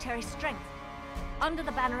Escamoli military strength. Under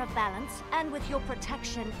the banner of balance, and with your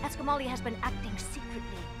protection, Escamoli has been acting secretly.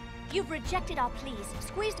 You've rejected our pleas,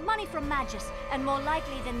 squeezed money from Magus, and more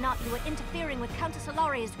likely than not, you were interfering with Countess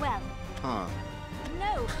Solari as well. Huh.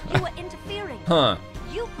 No, you were interfering. Huh.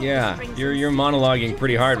 You pulled the Yeah, strings you're and monologuing you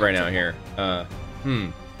pretty hard right now insulted here.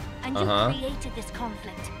 them. And you created this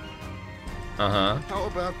conflict. How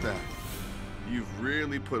about that? You've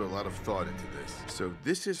really put a lot of thought into this. So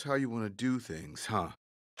this is how you want to do things, huh?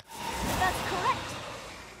 That's correct.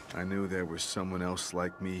 I knew there was someone else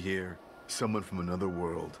like me here. Someone from another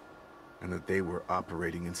world. And that they were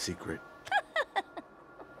operating in secret.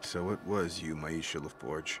 So it was you, Maisha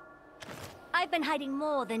LaForge. I've been hiding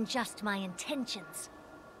more than just my intentions.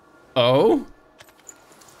 Oh?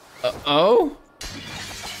 Oh?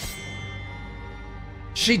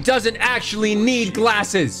 She doesn't actually need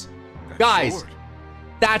glasses. Guys,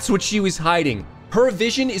 that's what she was hiding. Her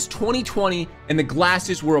vision is 20/20, and the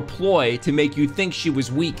glasses were a ploy to make you think she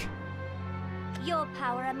was weak. Your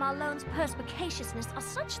power and Marlone's perspicaciousness are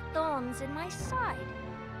such thorns in my side.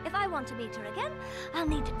 If I want to meet her again, I'll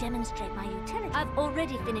need to demonstrate my utility. I've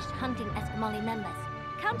already finished hunting Escamoli members.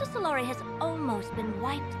 Countess Solari has almost been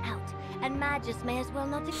wiped out, and Magus may as well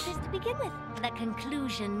not exist to begin with. The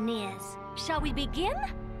conclusion nears. Shall we begin?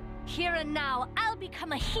 Here and now, I'll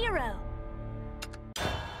become a hero.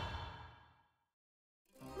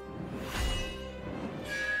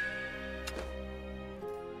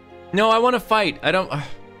 No, I want to fight. I don't. I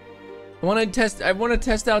want to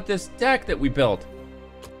test out this deck that we built.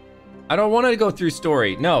 I don't want to go through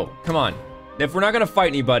story. No, come on. If we're not gonna fight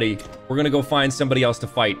anybody, we're gonna go find somebody else to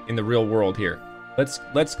fight in the real world here. Let's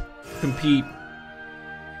compete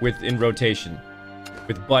in rotation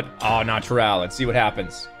with butt au natural. Let's see what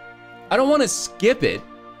happens. I don't want to skip it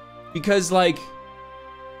because, like,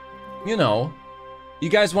 you know, you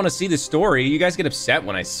guys want to see the story. You guys get upset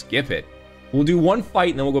when I skip it. We'll do one fight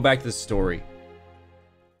and then we'll go back to the story.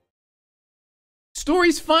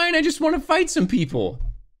 Story's fine. I just want to fight some people.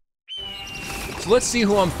 So let's see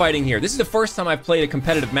who I'm fighting here. This is the first time I've played a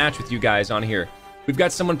competitive match with you guys on here. We've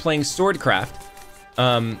got someone playing Swordcraft.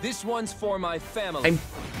 This one's for my family. I'm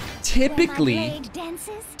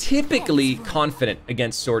typically confident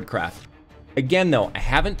against Swordcraft. Again, though, I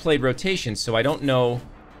haven't played rotation, so I don't know.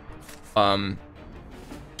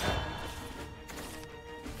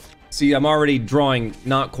 See, I'm already drawing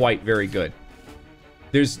not quite very good.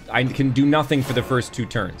 I can do nothing for the first 2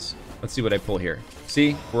 turns. Let's see what I pull here.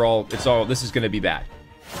 See, this is gonna be bad.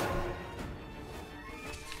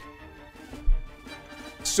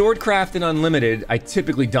 Swordcraft and Unlimited, I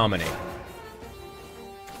typically dominate.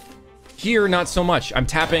 Here, not so much. I'm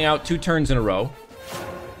tapping out 2 turns in a row.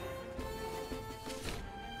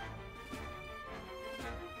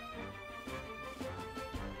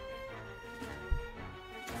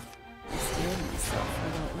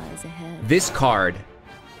 This card,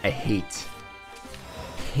 I hate.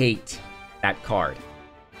 Hate that card.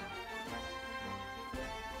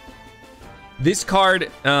 This card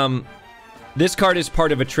is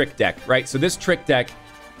part of a trick deck, right? So this trick deck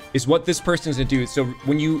is what this person's gonna do. So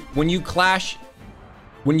when you clash,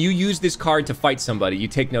 when you use this card to fight somebody, you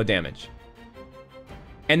take no damage.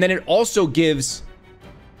 And then it also gives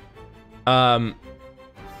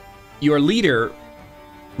your leader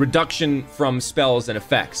reduction from spells and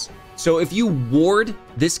effects. So if you ward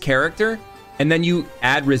this character and then you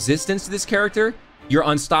add resistance to this character, you're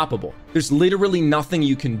unstoppable. There's literally nothing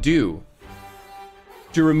you can do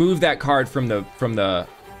to remove that card from the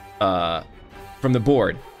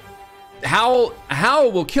board. Howl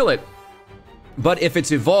will kill it, but if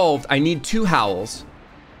it's evolved, I need 2 howls,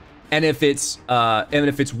 and if it's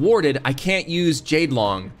warded, I can't use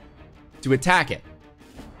Jadelong to attack it.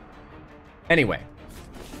 Anyway,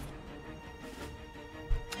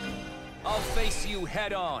 I'll face you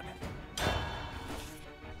head on.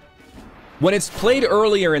 when it's played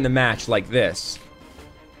earlier in the match like this,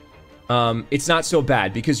 it's not so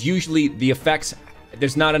bad because usually the effects,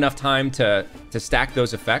 there's not enough time to stack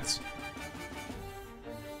those effects.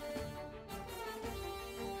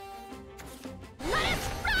 Let us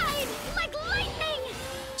ride like lightning!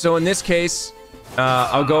 So in this case,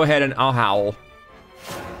 I'll go ahead and I'll howl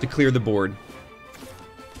to clear the board.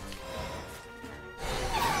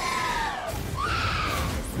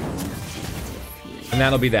 And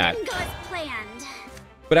that'll be that.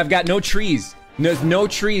 But I've got no trees. There's no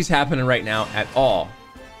trees happening right now at all.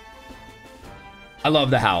 I love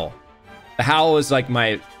the howl. The howl is like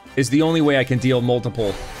is the only way I can deal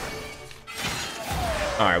multiple.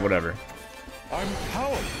 All right, whatever. I'm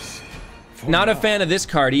powerless. Not a fan of this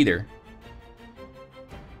card either.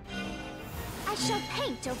 I shall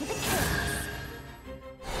paint over the chaos.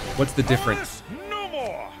 What's the difference? No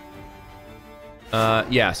more.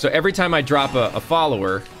 Yeah, so every time I drop a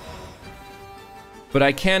follower, but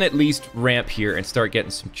I can at least ramp here and start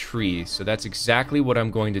getting some trees, so that's exactly what I'm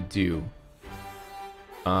going to do.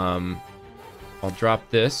 I'll drop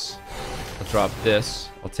this. I'll drop this.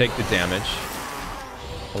 I'll take the damage.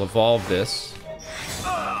 I'll evolve this.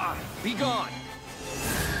 Be gone.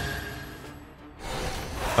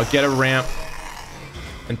 I'll get a ramp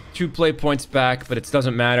and 2 play points back, but it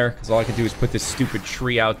doesn't matter because all I can do is put this stupid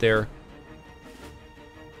tree out there.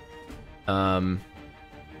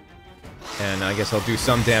 And I guess I'll do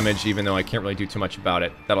some damage even though I can't really do too much about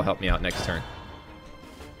it. That'll help me out next turn.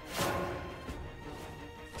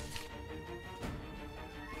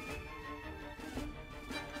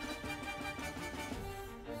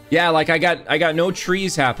 Yeah, like I got no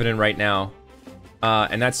trees happening right now.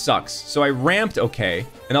 And that sucks. So I ramped okay,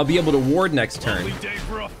 and I'll be able to ward next turn. Only day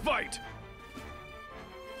for a fight.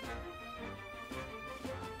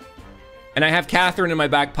 And I have Catherine in my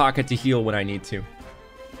back pocket to heal when I need to.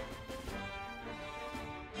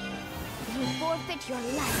 You forfeit your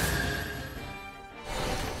life.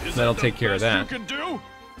 That'll take care of that. You can do?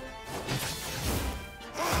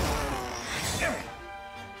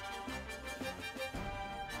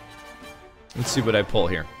 Let's see what I pull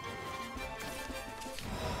here.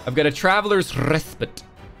 I've got a Traveler's Respite.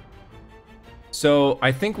 So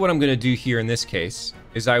I think what I'm going to do here in this case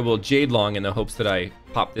is I will Jadelong in the hopes that I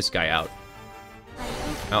pop this guy out.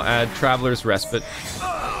 I'll add Traveler's Respite.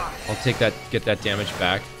 I'll take that, get that damage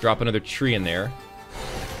back. Drop another tree in there.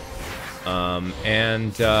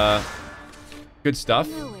 Good stuff.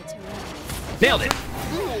 Nailed it!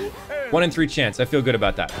 1 in 3 chance. I feel good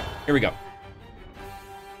about that. Here we go.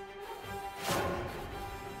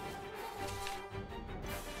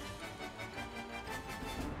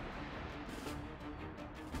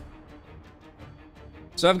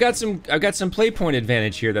 So I've got some play point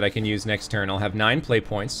advantage here that I can use next turn. I'll have 9 play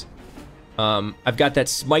points. I've got that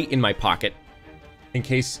smite in my pocket in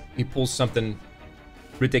case he pulls something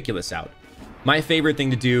ridiculous out. My favorite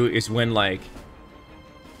thing to do is when like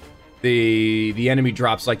the enemy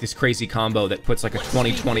drops like this crazy combo that puts like a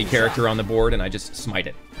 20/20 character on the board, and I just smite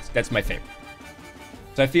it. That's my favorite.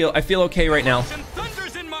 So I feel okay right now.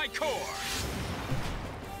 Thunders in my core.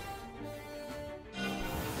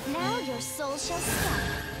 Now your soul shall stop.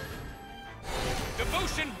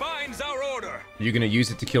 Devotion binds our order. Are you gonna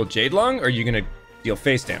use it to kill Jadelong, or are you gonna deal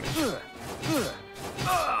face damage?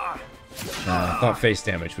 I thought face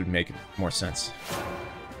damage would make more sense.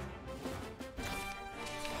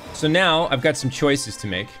 So now I've got some choices to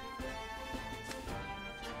make.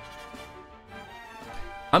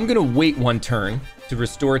 I'm gonna wait one turn to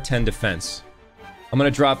restore 10 defense. I'm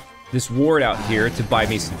gonna drop this ward out here to buy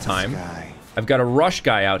me some time. I've got a rush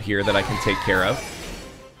guy out here that I can take care of.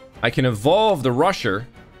 I can evolve the rusher.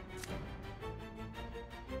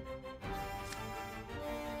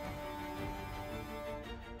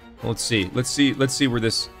 Let's see where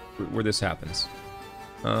this happens.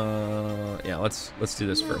 Yeah, let's do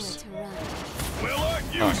this first.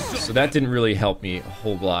 Alright, so that didn't really help me a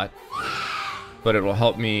whole lot, but it will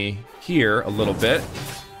help me here a little bit.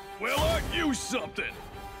 Well, I use something.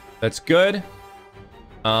 That's good.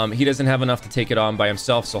 He doesn't have enough to take it on by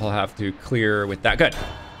himself, so he'll have to clear with that. Good.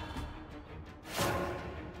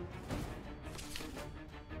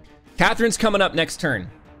 Catherine's coming up next turn.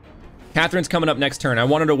 I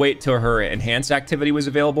wanted to wait till her enhance activity was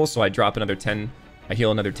available, so I drop another 10. I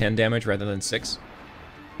heal another 10 damage rather than 6.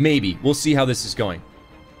 Maybe. We'll see how this is going.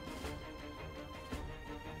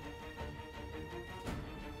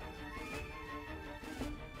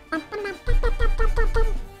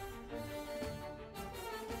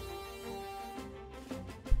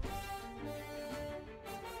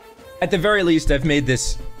 At the very least, I've made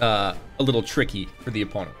this a little tricky for the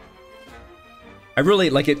opponent. I really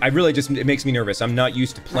like it. It makes me nervous. I'm not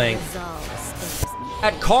used to playing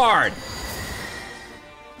that card.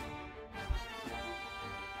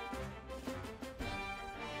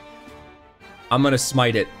 I'm gonna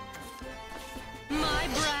smite it. My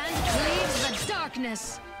brand cleaves the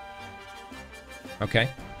darkness. Okay.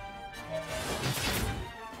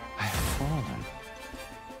 I have fallen.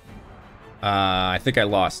 I think I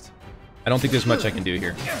lost. I don't think there's much I can do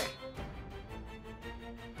here.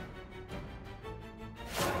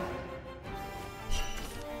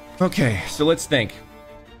 Okay, so let's think.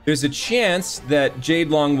 There's a chance that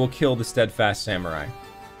Jadelong will kill the Steadfast Samurai.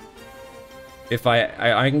 If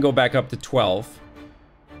I can go back up to 12.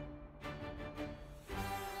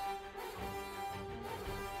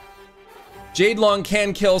 Jadelong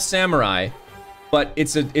can kill Samurai, but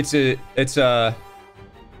it's a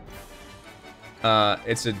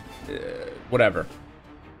whatever.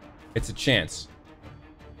 It's a chance.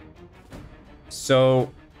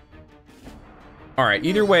 So, all right.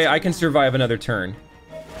 Either way, I can survive another turn,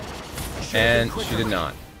 and she did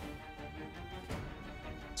not.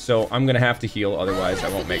 So I'm gonna have to heal, otherwise I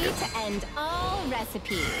won't make it. To end all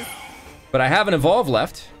recipes. But I have an evolve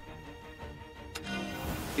left.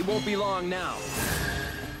 It won't be long now.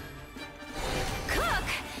 Cook,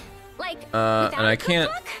 like and I can't.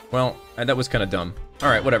 Well, that was kind of dumb. All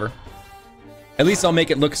right, whatever. At least I'll make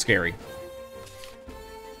it look scary.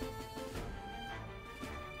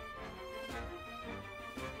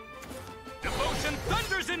 Devotion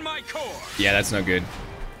thunders in my core. Yeah, that's no good.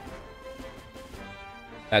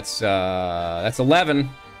 That's 11.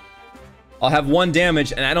 I'll have 1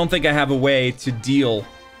 damage, and I don't think I have a way to deal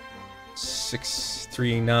 6,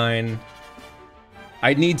 3, 9.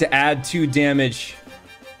 I'd need to add 2 damage.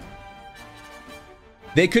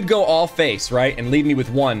 They could go all face, right? And leave me with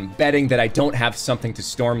 1, betting that I don't have something to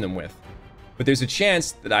storm them with. But there's a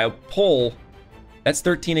chance that I'll pull... That's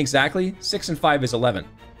 13 exactly. 6 and 5 is 11.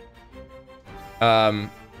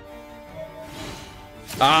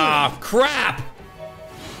 Ah, crap!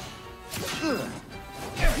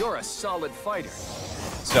 You're a solid fighter.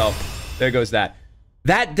 So, there goes that.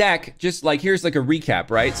 That deck, just like, here's like a recap,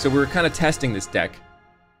 right? So we were kind of testing this deck.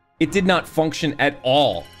 It did not function at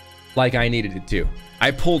all like I needed it to. I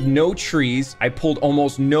pulled no trees. I pulled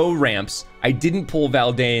almost no ramps. I didn't pull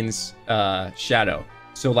Valdane's Shadow.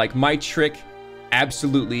 So like my trick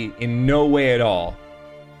absolutely in no way at all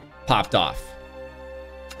popped off.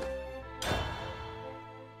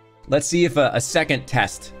 Let's see if a second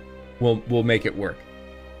test will make it work.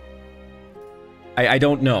 I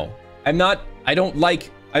don't know. I don't like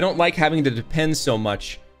having to depend so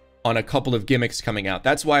much on a couple of gimmicks coming out.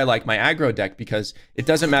 That's why I like my aggro deck, because it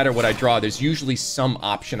doesn't matter what I draw. There's usually some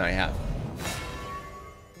option I have.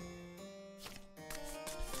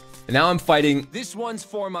 And now I'm fighting. This one's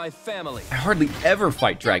for my family. I hardly ever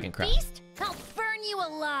fight Dragon Crown. I'll burn you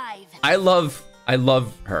alive. I love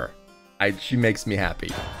her. She makes me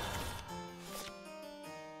happy.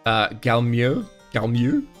 Galmieux?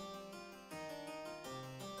 Galmieux?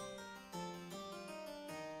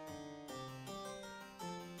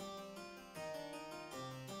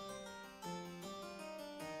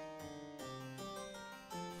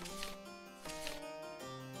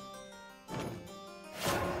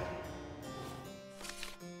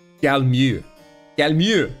 Galmieux.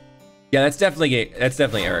 Galmieux. Yeah, that's definitely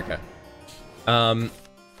Erica.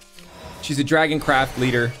 She's a dragon craft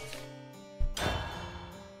leader.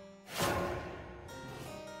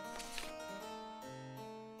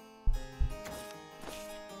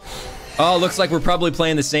 Oh, looks like we're probably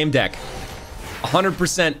playing the same deck.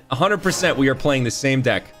 100% we are playing the same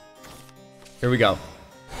deck. Here we go.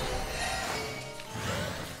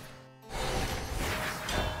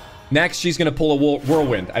 Next, she's gonna pull a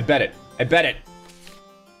whirlwind. I bet it. I bet it.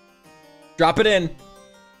 Drop it in.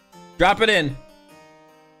 Drop it in.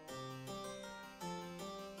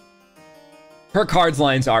 Her cards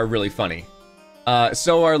lines are really funny.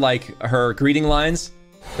 So are like her greeting lines.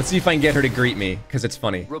 Let's see if I can get her to greet me, because it's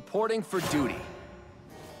funny. Reporting for duty.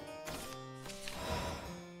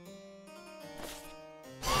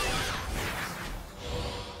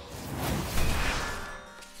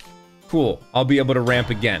 Cool. I'll be able to ramp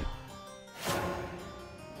again.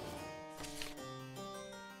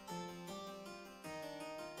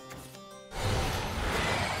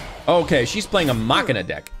 Okay, she's playing a Machina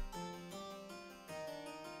deck.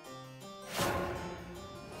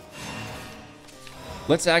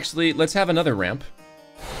 Let's have another ramp.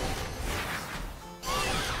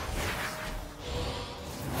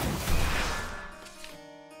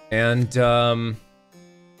 And,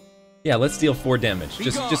 yeah, let's deal 4 damage,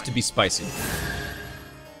 just to be spicy.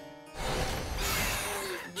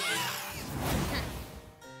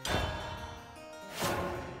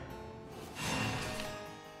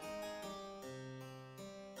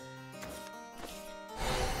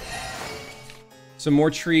 Some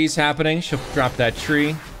more trees happening. She'll drop that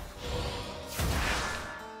tree.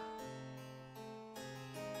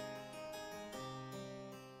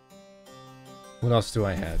 What else do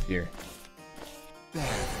I have here?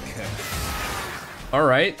 All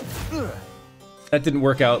right. That didn't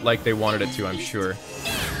work out like they wanted it to, I'm sure.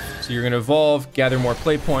 So you're gonna evolve, gather more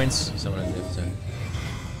play points.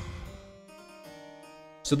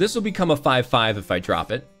 So this will become a 5/5 if I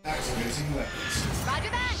drop it. Roger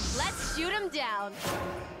that. Let's shoot him down.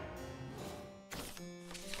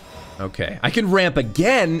 Okay, I can ramp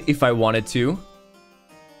again if I wanted to.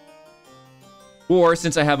 Or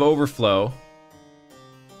since I have overflow,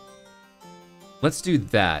 let's do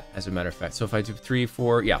that, as a matter of fact. So if I do 3,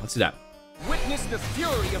 4, yeah, let's do that. Witness the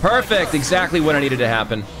fury of Perfect, exactly what I needed to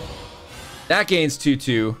happen. That gains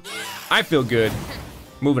 2/2. I feel good.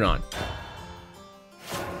 Moving on.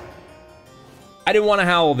 I didn't want to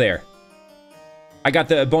howl there. I got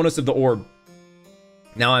the bonus of the orb.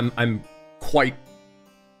 Now I'm quite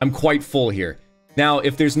full here. Now,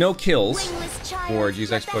 if there's no kills for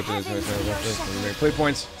G's explosion, play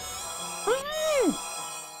points.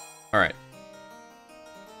 All right.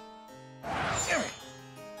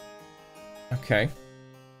 Okay.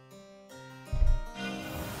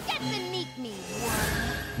 Get beneath me.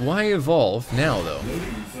 Why evolve now, though?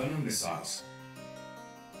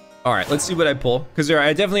 All right, let's see what I pull. Because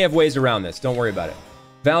I definitely have ways around this. Don't worry about it.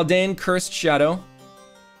 Valdane, Cursed Shadow.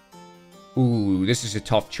 Ooh, this is a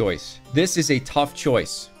tough choice. This is a tough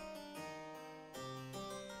choice.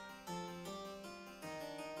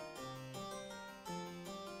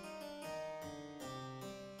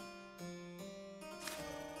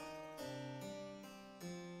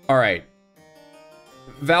 All right.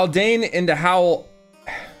 Valdane into Howl.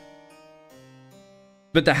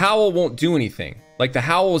 But the Howl won't do anything. Like, the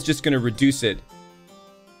Howl is just going to reduce it.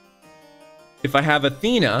 If I have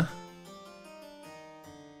Athena...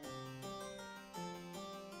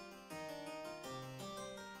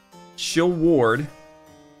 she'll ward.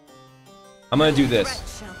 I'm going to do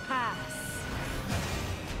this.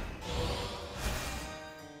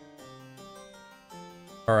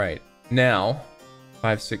 All right. Now,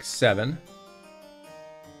 5, 6, 7.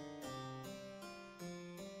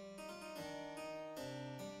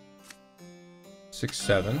 6,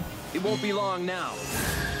 7. It won't be long now.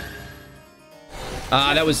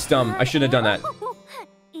 Ah, that was dumb. I shouldn't have done that.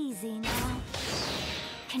 Easy now.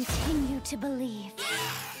 Continue to believe.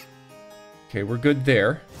 Okay, we're good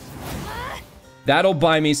there. That'll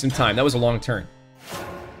buy me some time. That was a long turn.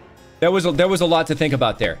 There was a lot to think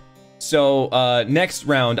about there. So, next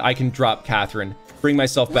round, I can drop Catherine. Bring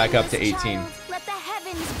myself back up to 18.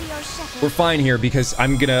 We're fine here because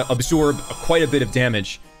I'm gonna absorb quite a bit of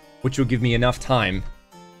damage, which will give me enough time.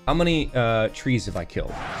 How many trees have I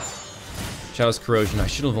killed? Shadow's Corrosion. I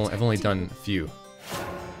should have I've only done a few.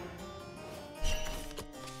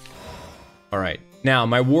 Alright. Now,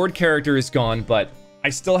 my ward character is gone, but I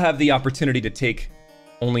still have the opportunity to take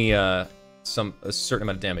only a certain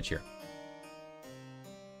amount of damage here.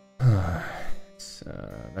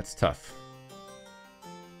 That's tough.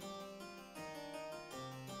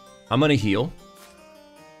 I'm gonna heal.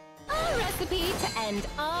 A recipe to end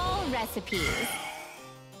all recipes.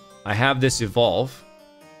 I have this evolve.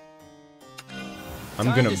 I'm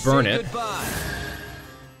gonna burn it.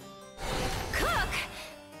 Cook?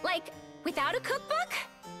 Like, without a cookbook?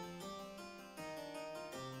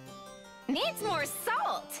 Needs more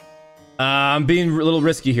salt. I'm being a little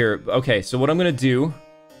risky here. Okay, so what I'm gonna do...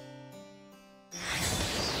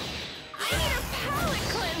 I need a palate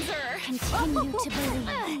cleanser. Continue to believe.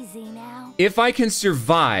 Easy now. If I can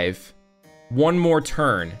survive one more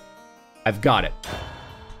turn, I've got it.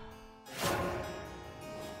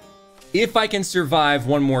 If I can survive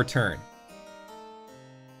one more turn.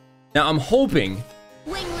 Now, I'm hoping...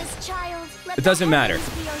 Wingless child, let it doesn't matter.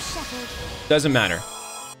 be your shepherd. Doesn't matter.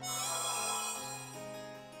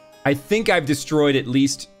 I think I've destroyed at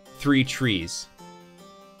least 3 trees.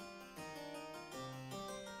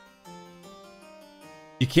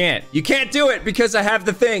 You can't. You can't do it because I have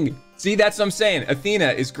the thing. See, that's what I'm saying. Athena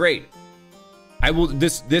is great. I will.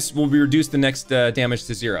 This will be reduced the next damage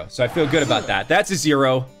to 0. So I feel good about that. That's a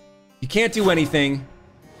 0. You can't do anything.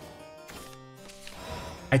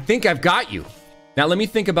 I think I've got you. Now let me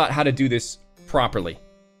think about how to do this properly.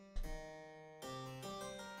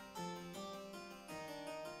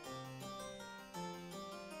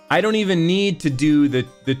 I don't even need to do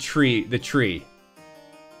the tree.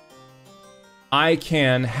 I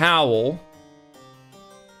can howl.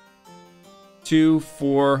 2,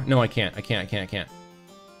 4. No, I can't. I can't.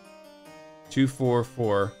 2, 4,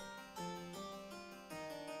 4.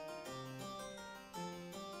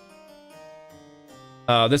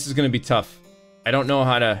 This is gonna be tough. I don't know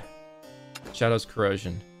how to... Shadow's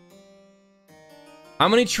Corrosion. How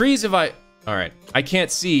many trees have I... Alright. I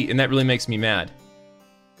can't see, and that really makes me mad.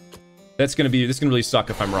 This is gonna really suck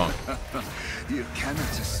if I'm wrong. You cannot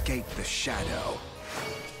escape the shadow.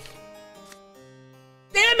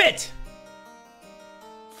 Damn it!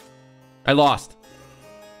 I lost.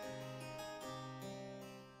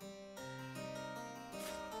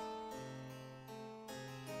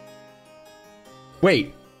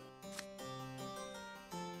 Wait.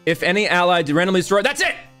 If any ally randomly destroyed... That's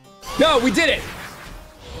it! No, we did it!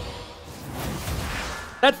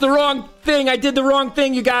 That's the wrong thing. I did the wrong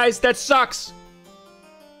thing, you guys. That sucks.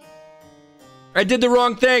 I did the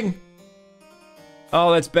wrong thing.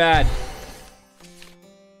 Oh, that's bad.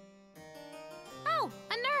 Oh,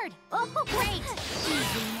 a nerd. Oh, great.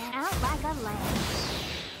 Easy now, out like a lamb.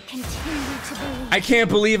 Continue to believe. I can't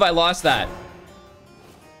believe I lost that.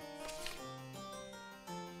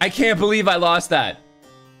 I can't believe I lost that.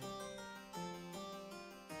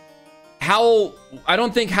 Howl, I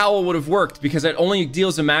don't think Howl would have worked because it only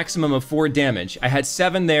deals a maximum of 4 damage. I had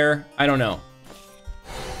 7 there. I don't know.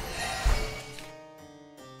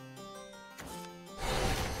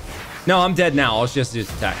 No, I'm dead now. I'll just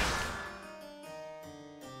attack.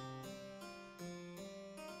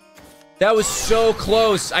 That was so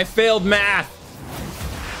close. I failed math.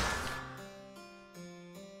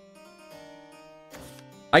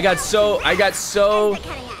 I got so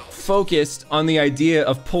focused on the idea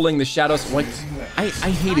of pulling the shadows. What? I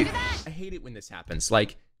hate it. I hate it when this happens.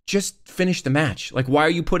 Like, just finish the match. Like, why are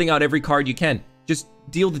you putting out every card you can? Just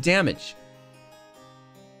deal the damage.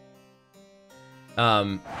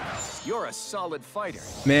 You're a solid fighter.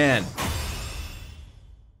 Man.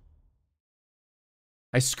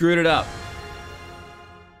 I screwed it up.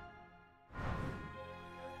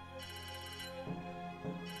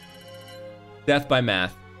 Death by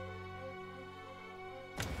math.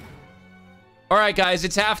 All right, guys,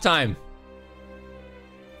 it's halftime.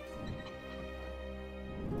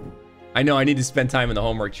 I know I need to spend time in the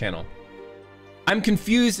homework channel. I'm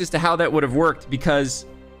confused as to how that would have worked because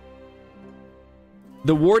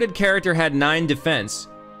the warded character had 9 defense.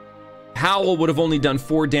 Howl would have only done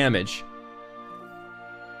 4 damage.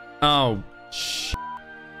 Oh, shit.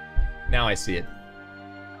 Now I see it.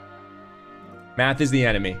 Math is the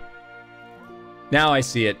enemy. Now I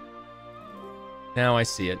see it. Now I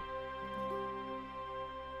see it.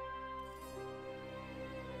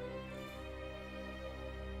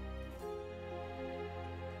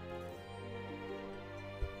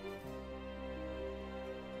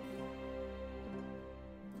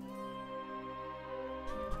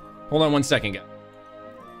 Hold on one second, guys.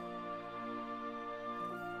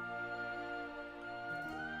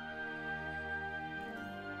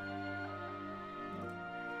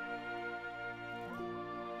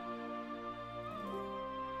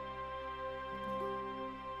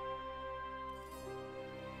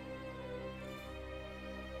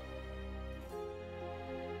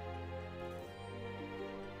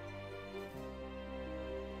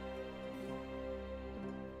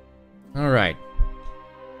 All right.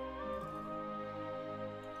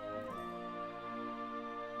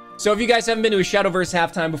 So if you guys haven't been to a Shadowverse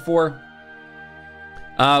halftime before,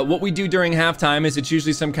 what we do during halftime is it's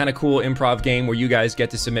usually some kind of cool improv game where you guys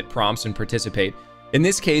get to submit prompts and participate. In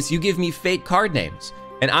this case, you give me fake card names,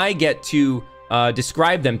 and I get to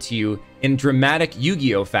describe them to you in dramatic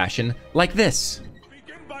Yu-Gi-Oh fashion like this.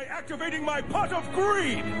 Begin by activating my Pot of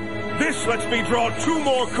Greed. This lets me draw 2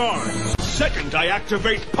 more cards. Second, I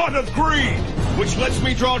activate Pot of Greed, which lets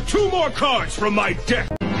me draw 2 more cards from my deck.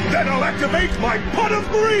 Then I'll activate my Pot of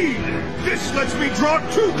Greed. This lets me draw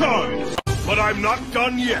 2 cards. But I'm not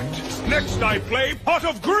done yet. Next, I play Pot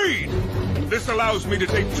of Greed. This allows me to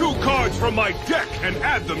take 2 cards from my deck and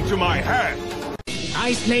add them to my hand.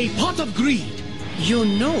 I play Pot of Greed. You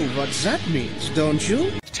know what that means, don't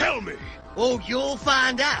you? Tell me. Oh, you'll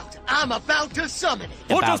find out. I'm about to summon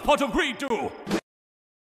it. What does Pot of Greed do?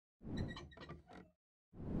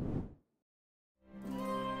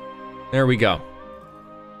 There we go.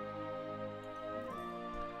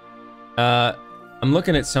 I'm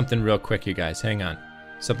looking at something real quick, you guys. Hang on.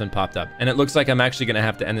 Something popped up. And it looks like I'm actually going to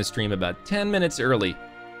have to end the stream about 10 minutes early.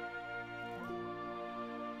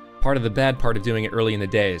 Part of the bad part of doing it early in the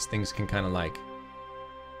day is things can kind of like,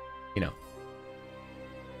 you know.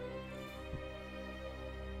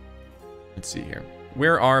 Let's see here.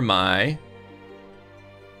 Where are my...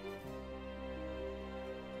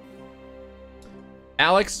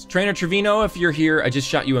 Alex, Trainer Trevino, if you're here, I just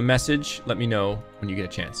shot you a message. Let me know when you get a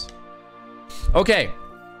chance. Okay.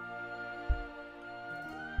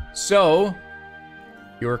 So,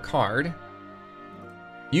 your card.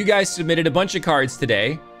 You guys submitted a bunch of cards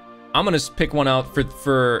today. I'm gonna pick one out for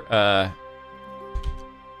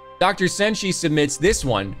Dr. Senshi submits this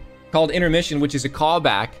one called Intermission, which is a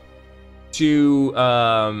callback to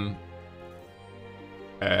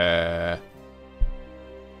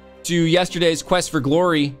yesterday's Quest for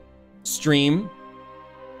Glory stream.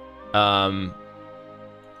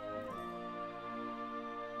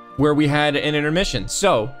 Where we had an intermission.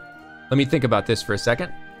 So, let me think about this for a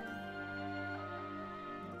second.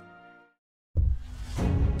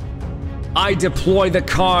 I deploy the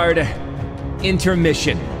card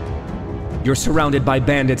Intermission. You're surrounded by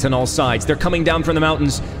bandits on all sides. They're coming down from the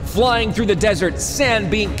mountains, flying through the desert,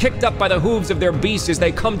 sand being kicked up by the hooves of their beasts as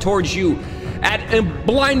they come towards you. At a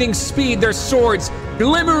blinding speed, their swords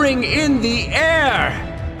glimmering in the air.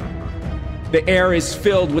 The air is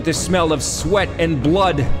filled with the smell of sweat and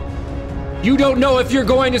blood. You don't know if you're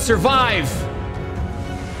going to survive.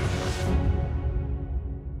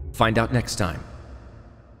 Find out next time.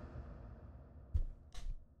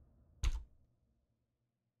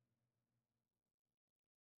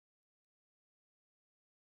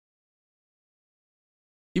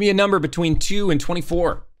 Give me a number between 2 and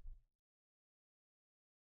 24.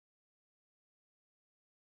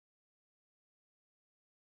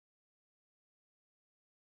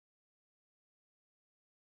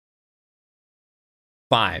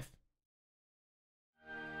 Five.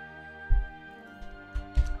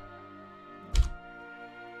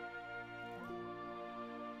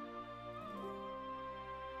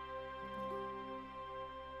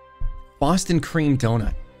 Boston Cream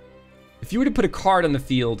Donut. If you were to put a card on the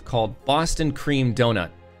field called Boston Cream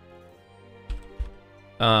Donut,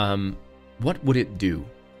 what would it do?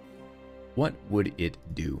 What would it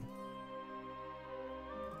do?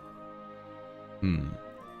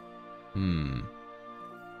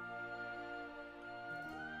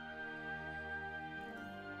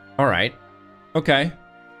 All right. Okay.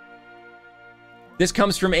 This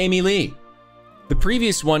comes from Amy Lee. The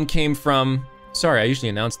previous one came from... Sorry, I usually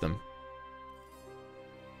announce them.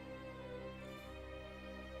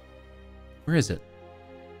 Where is it?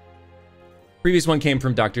 Previous one came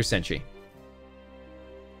from Dr. Senshi.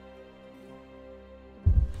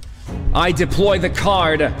 I deploy the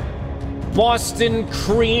card Boston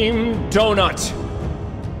Cream Donut.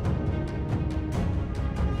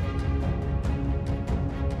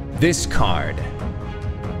 This card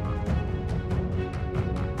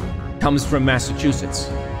comes from Massachusetts.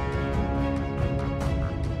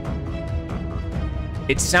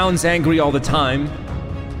 It sounds angry all the time,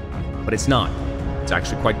 but it's not. It's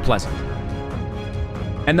actually quite pleasant.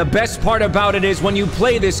 And the best part about it is when you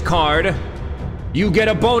play this card, you get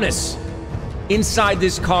a bonus. Inside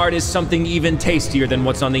this card is something even tastier than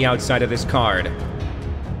what's on the outside of this card.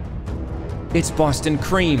 It's Boston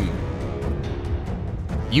Cream.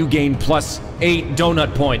 You gain +8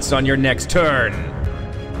 donut points on your next turn.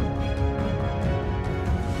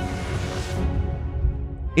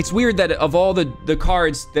 It's weird that of all the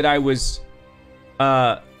cards that I was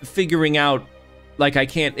figuring out, like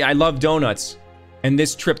I love donuts, And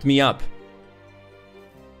this tripped me up.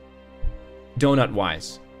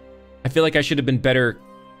 Donut-wise. I feel like I should have been better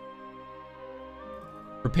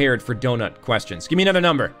prepared for donut questions. Give me another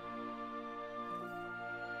number.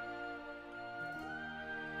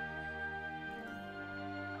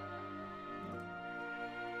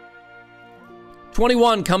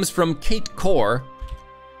 $21 comes from Kate Core.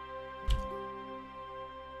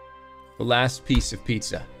 The last piece of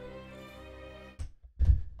pizza.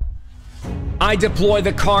 I deploy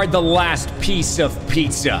the card, the last piece of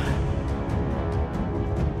pizza.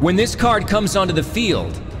 When this card comes onto the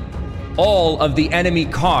field, all of the enemy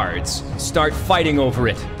cards start fighting over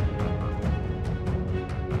it.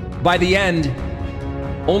 By the end,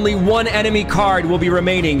 only one enemy card will be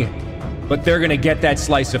remaining, but they're gonna get that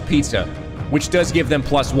slice of pizza, which does give them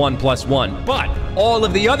 +1/+1. But all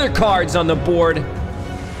of the other cards on the board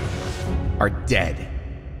are dead.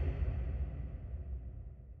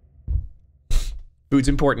 Food's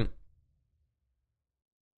important.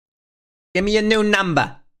 Give me a new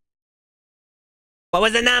number. What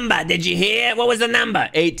was the number? Did you hear? What was the number?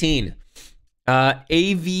 18. Ava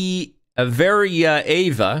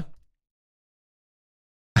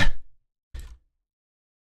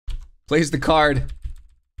plays the card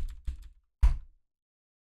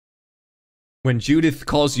when Judith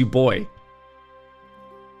calls you boy.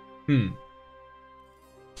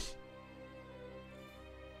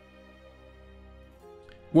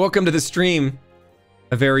 Welcome to the stream,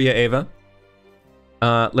 Averia Ava.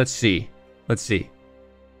 Let's see. Let's see.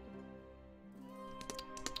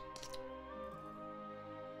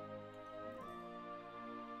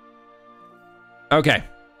 Okay.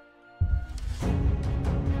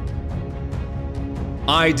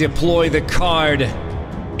 I deploy the card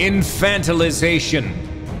Infantilization.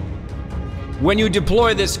 When you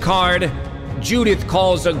deploy this card, Judith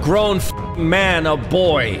calls a grown man a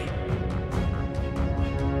boy.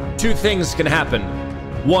 Two things can happen.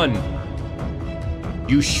 One,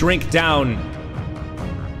 you shrink down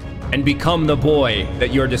and become the boy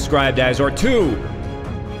that you're described as. Or two,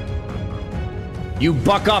 you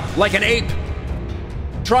buck up like an ape,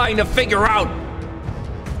 trying to figure out,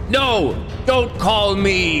 no, don't call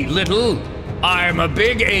me little, I'm a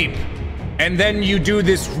big ape. And then you do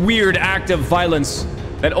this weird act of violence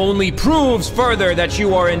that only proves further that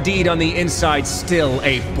you are indeed on the inside still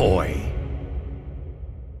a boy.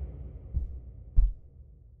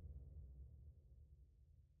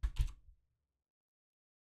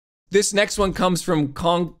 This next one comes from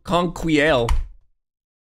Conquiel,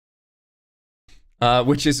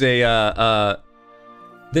 which is a,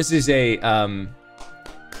 this is a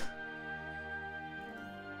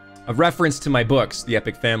reference to my books, the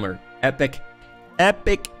Epic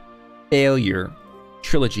Failure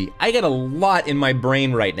Trilogy. I got a lot in my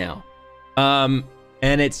brain right now. And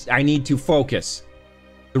I need to focus.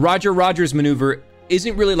 The Roger Rogers maneuver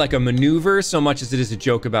isn't really like a maneuver so much as it is a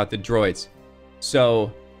joke about the droids.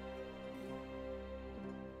 So,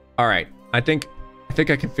 all right, I think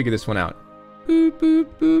I can figure this one out. Boop, boop,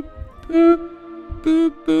 boop, boop,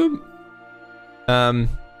 boop, boop.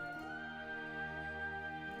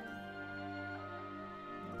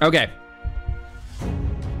 Okay.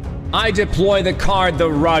 I deploy the card, the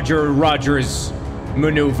Roger Rogers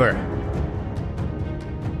maneuver.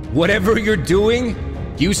 Whatever you're doing,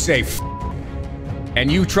 you say F,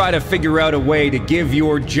 and you try to figure out a way to give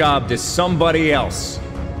your job to somebody else.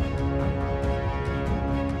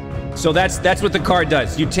 So that's what the card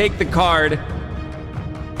does. You take the card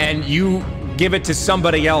and you give it to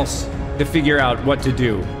somebody else to figure out what to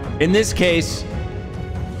do. In this case,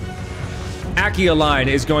 Akialine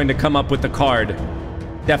is going to come up with the card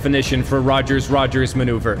definition for Rogers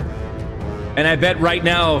maneuver. And I bet right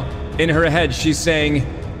now, in her head, she's saying,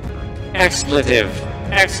 expletive,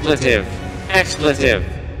 expletive, expletive.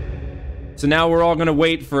 So now we're all gonna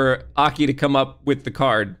wait for Aki to come up with the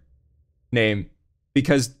card name,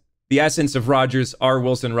 because the essence of Rogers, R.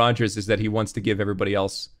 Wilson Rogers, is that he wants to give everybody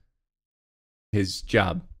else his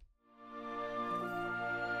job.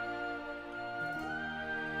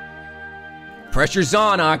 Pressure's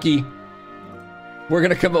on, Aki. We're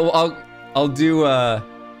gonna come. I'll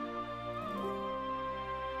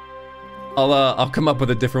come up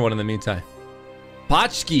with a different one in the meantime.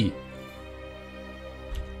 Pachki.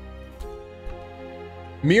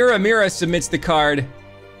 Mira submits the card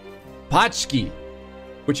Pachki,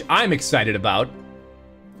 which I'm excited about.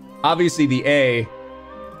 Obviously the A.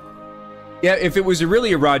 Yeah, if it was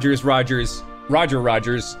really a Roger Rogers,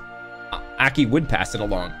 Aki would pass it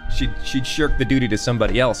along. She'd shirk the duty to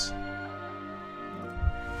somebody else.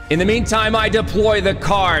 In the meantime, I deploy the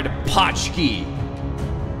card Pachki.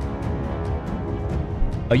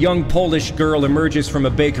 A young Polish girl emerges from a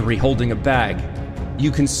bakery holding a bag.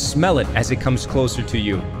 You can smell it as it comes closer to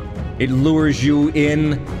you. It lures you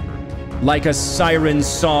in like a siren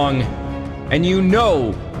song, and you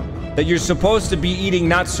know that you're supposed to be eating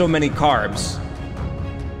not so many carbs,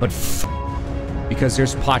 but because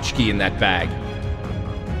there's potchki in that bag.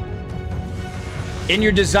 In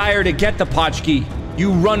your desire to get the potchki,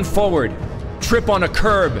 you run forward, trip on a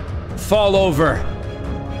curb, fall over,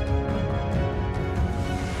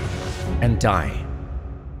 and die.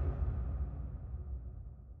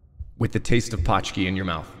 With the taste of potchki in your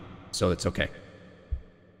mouth, so it's okay.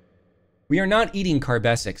 We are not eating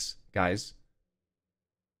carbesics, guys.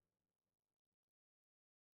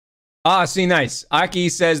 Ah, see, nice. Aki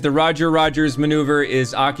says the Roger Rogers maneuver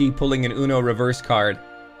is Aki pulling an Uno reverse card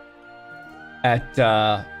at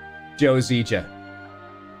Joe Zieja.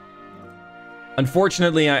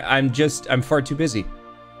 Unfortunately, I'm far too busy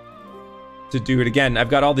to do it again. I've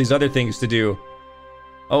got all these other things to do.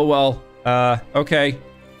 Oh, well, okay.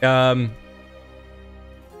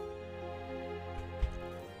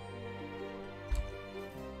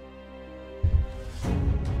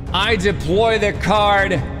 I deploy the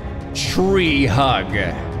card Tree Hug.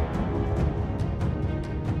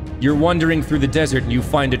 You're wandering through the desert and you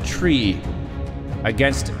find a tree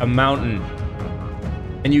against a mountain,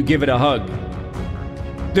 and you give it a hug.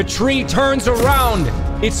 The tree turns around,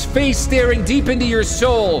 its face staring deep into your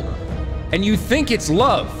soul, and you think it's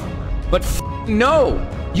love, but no,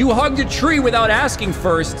 you hugged a tree without asking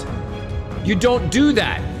first. You don't do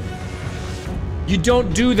that. You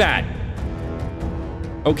don't do that.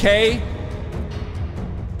 Okay?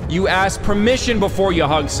 You ask permission before you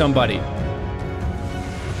hug somebody.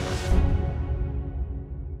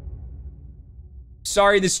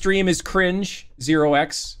 Sorry, the stream is cringe.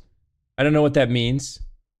 0x. I don't know what that means.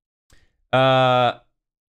 Oh,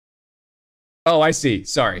 I see.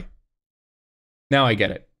 Sorry. Now I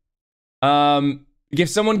get it.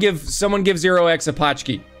 Someone give 0x a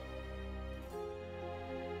potchki.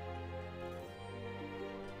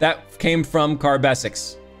 That came from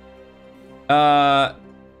Carbesics.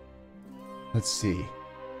 Let's see.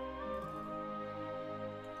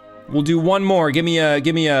 We'll do one more. Give me a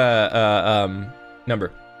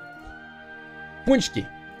number. Punchki.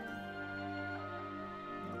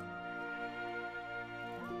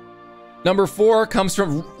 Number 4 comes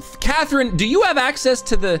from Catherine. Do you have access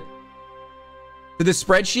to the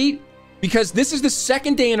spreadsheet? Because this is the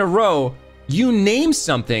second day in a row you name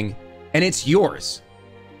something and it's yours.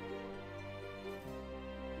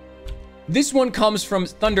 This one comes from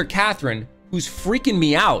Thunder Catherine, who's freaking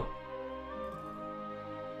me out.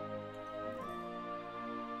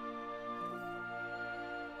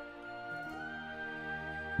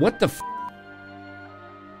 What the f?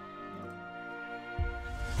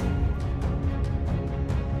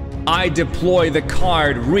 I deploy the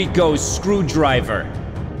card Rico's Screwdriver.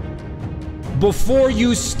 Before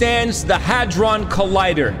you stands the Hadron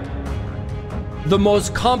Collider, the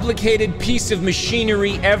most complicated piece of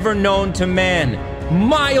machinery ever known to man.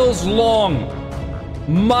 Miles long.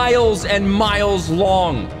 Miles and miles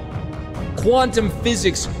long. Quantum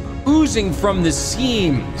physics oozing from the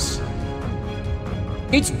seams.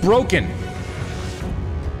 It's broken.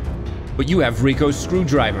 But you have Rico's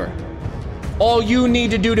Screwdriver. All you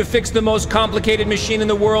need to do to fix the most complicated machine in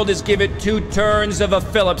the world is give it 2 turns of a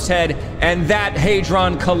Phillips head, and that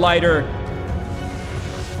Hadron Collider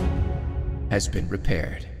has been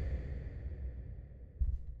repaired.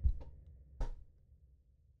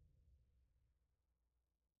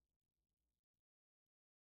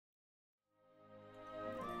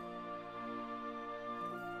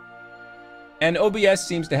 And OBS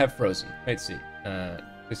seems to have frozen. Let's see.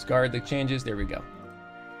 Discard the changes. There we go.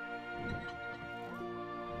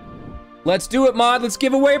 Let's do it, mod. Let's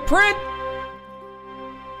give away a print.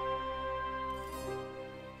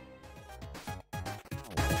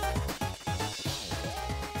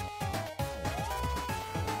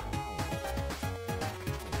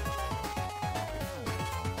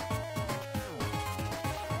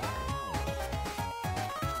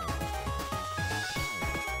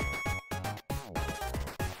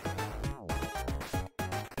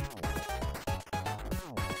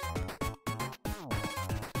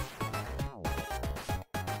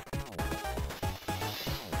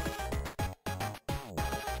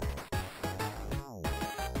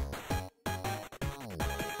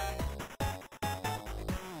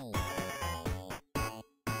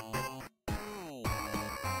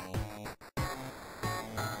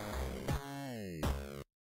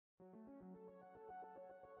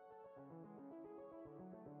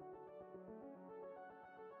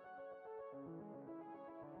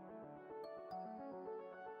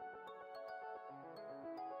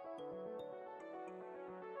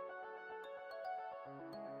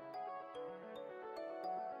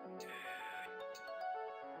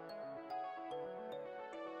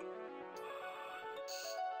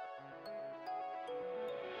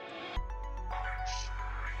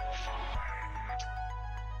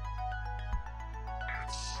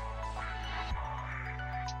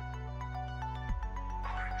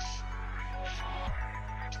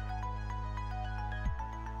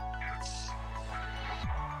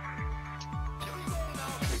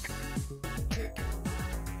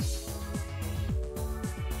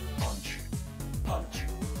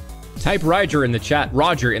 Type Roger in the chat.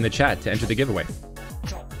 Roger in the chat to enter the giveaway.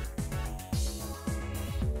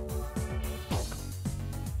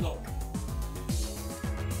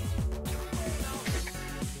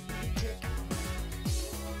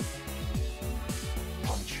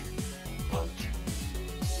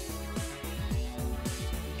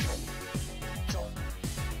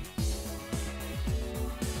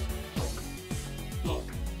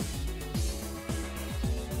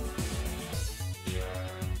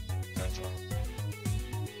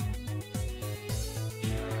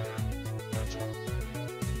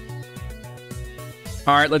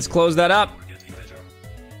 All right, let's close that up.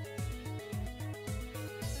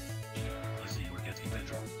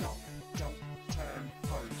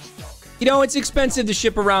 You know, it's expensive to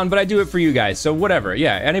ship around, but I do it for you guys, so whatever.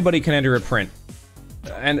 Yeah, anybody can enter a print.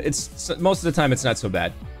 And it's most of the time it's not so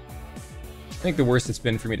bad. I think the worst it's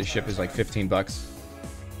been for me to ship is like 15 bucks.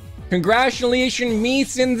 Congratulations,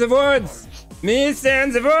 Miss in the Woods! Miss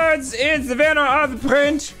in the Woods is the winner of the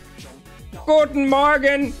print! Guten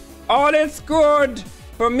Morgen! All is good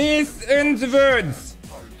for Miss in the Woods.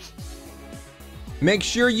 Make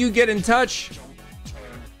sure you get in touch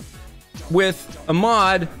with a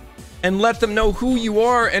mod and let them know who you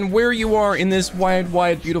are and where you are in this wide,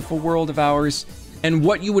 wide, beautiful world of ours and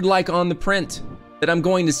what you would like on the print that I'm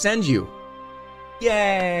going to send you.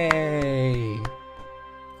 Yay!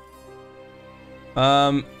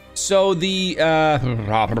 So the,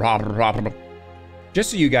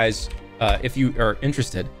 just so you guys, if you are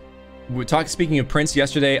interested, speaking of prints,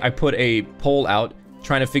 yesterday I put a poll out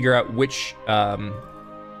trying to figure out which of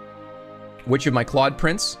my Claude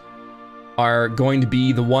prints are going to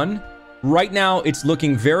be the one. Right now, it's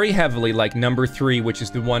looking very heavily like number 3, which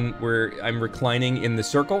is the one where I'm reclining in the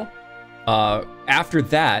circle. After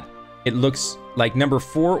that, it looks like number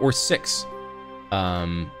 4 or 6.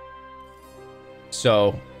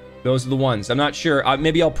 So those are the ones. I'm not sure.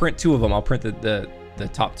 Maybe I'll print 2 of them. I'll print the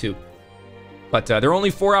top 2. But there are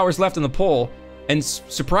only 4 hours left in the poll, and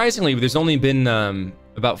surprisingly, there's only been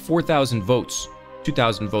about 4,000 votes,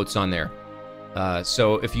 2,000 votes on there.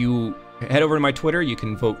 So if you head over to my Twitter, you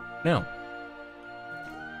can vote now.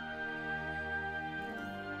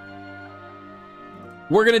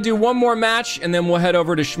 We're gonna do one more match, and then we'll head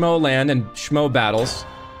over to Schmo Land and Schmo Battles.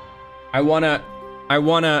 I wanna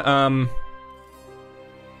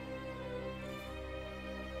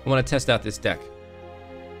test out this deck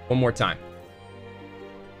one more time.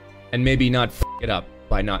 And maybe not f it up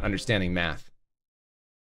by not understanding math.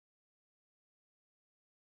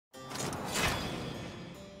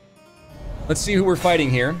 Let's see who we're fighting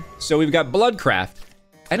here. So we've got Bloodcraft.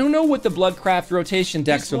 I don't know what the Bloodcraft rotation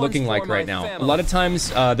decks are looking like right now. A lot of times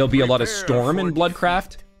there'll be a lot of Storm in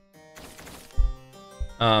Bloodcraft.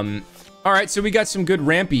 All right, so we got some good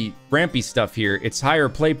rampy stuff here. It's higher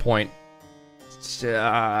play point.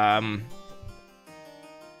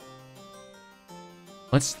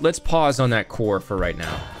 Let's pause on that core for right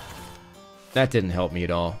now. That didn't help me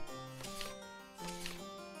at all.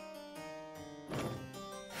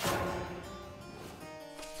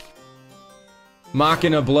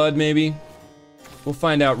 Machina Blood, maybe? We'll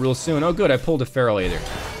find out real soon. Oh, good, I pulled a Feral Aether.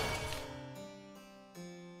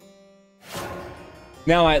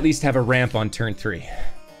 Now I at least have a ramp on turn 3.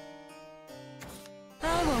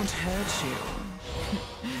 I won't hurt you.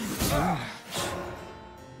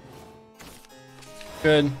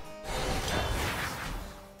 Good.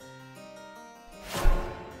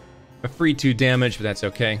 A free 2 damage, but that's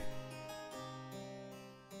okay.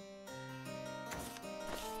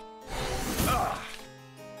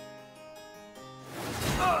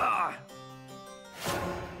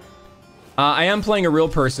 I am playing a real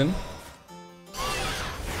person.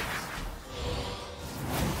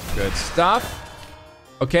 Good stuff.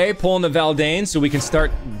 Okay, pulling the Valdane so we can start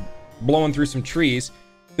blowing through some trees.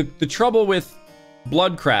 The trouble with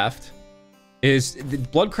Bloodcraft is the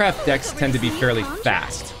Bloodcraft decks tend to be fairly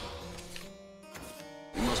fast.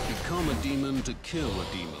 You must become a demon to kill a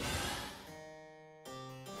demon.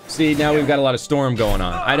 See, now we've got a lot of Storm going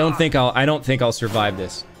on. I don't think I'll survive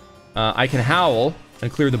this. I can Howl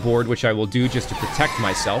and clear the board, which I will do just to protect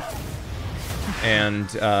myself. And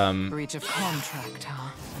breach of contract,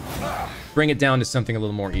 huh? Bring it down to something a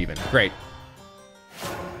little more even. Great.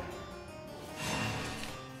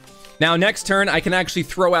 Now, next turn, I can actually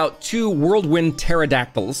throw out 2 Whirlwind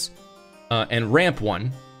Pterodactyls and ramp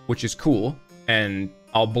 1, which is cool, and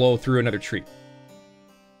I'll blow through another tree.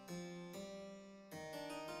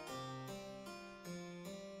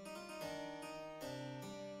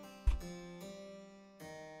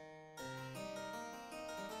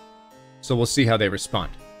 So we'll see how they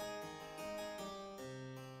respond.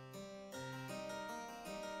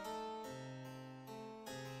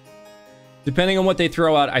 Depending on what they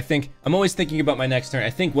throw out, I think... I'm always thinking about my next turn. I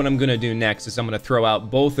think what I'm going to do next is I'm going to throw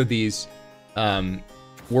out both of these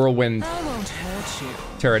whirlwind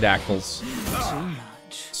pterodactyls.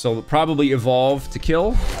 So probably evolve to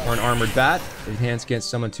kill, or an armored bat. Enhance against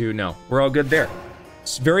someone to... No, we're all good there.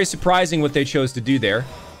 It's very surprising what they chose to do there.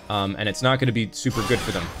 And it's not going to be super good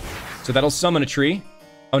for them. So that'll summon a tree.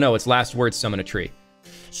 Oh no, it's last word summon a tree.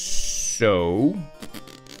 So...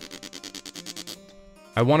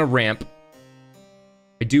 I want a ramp.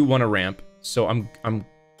 I do want a ramp. So I'm...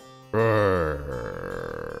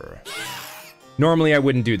 Normally I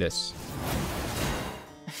wouldn't do this.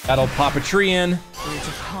 That'll pop a tree in.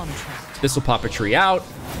 This will pop a tree out.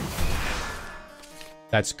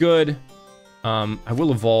 That's good. I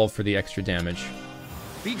will evolve for the extra damage.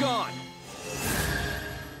 Be gone.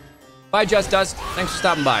 Bye, Just Dust. Thanks for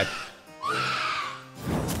stopping by.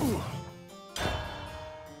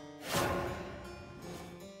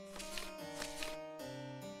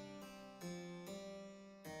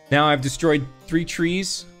 Now I've destroyed 3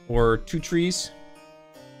 trees, or 2 trees.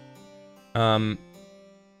 What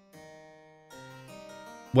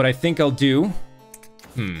I think I'll do...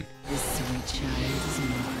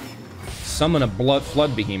 Summon a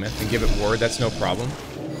flood behemoth and give it ward. That's no problem.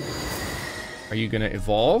 Are you gonna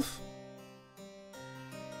evolve?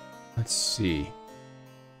 Let's see.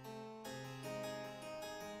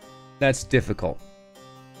 That's difficult.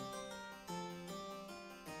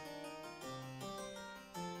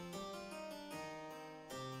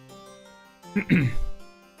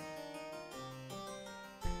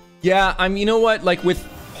 Yeah, you know what? Like, with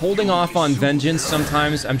holding off on vengeance,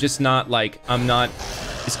 sometimes I'm just not, like, I'm not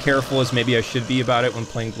as careful as maybe I should be about it when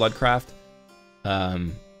playing Bloodcraft.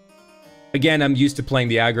 Again, I'm used to playing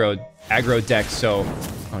the aggro deck, so...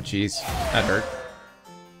 Oh, jeez. That hurt.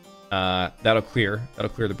 That'll clear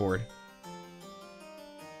the board.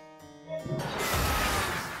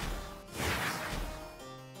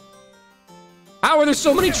 How are there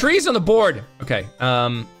so many trees on the board? Okay,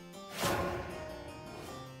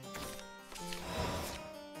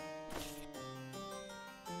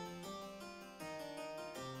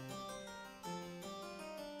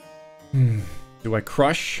 Do I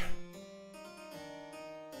crush?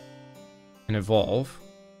 And evolve?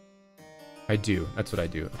 I do. That's what I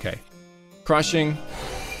do. Okay. Crushing.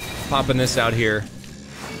 Popping this out here.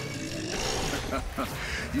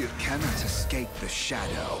 You cannot escape the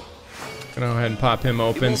shadow. Gonna go ahead and pop him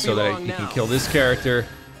open so that he can kill this character.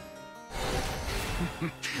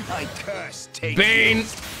 I curse Bane!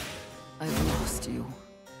 I've lost you.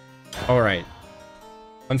 Alright.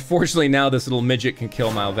 Unfortunately, now this little midget can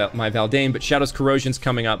kill my Valdane, but Shadow's Corrosion's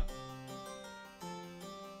coming up.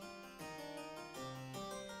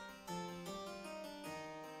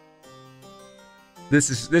 This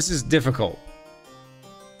is difficult.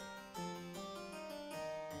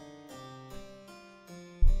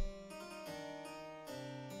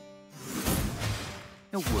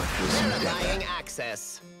 A worthless Verifying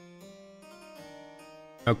access.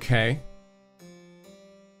 Okay.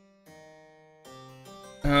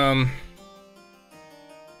 How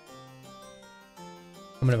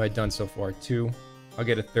many have I done so far? 2. I'll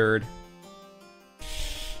get a 3rd.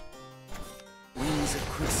 Wings of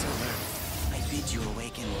Quicksilver, I bid you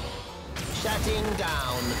awaken. Shutting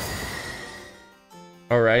down.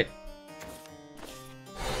 Alright.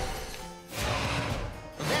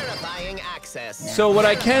 Verifying access. So what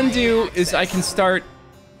I can do is I can start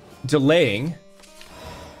delaying.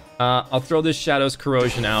 I'll throw this Shadow's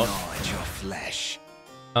Corrosion out. Your flesh.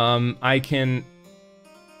 I can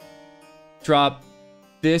drop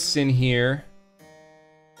this in here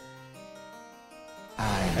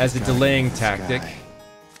as a delaying tactic.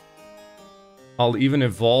 I'll even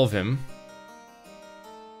evolve him.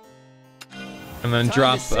 And then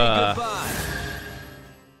drop,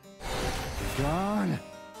 Gone.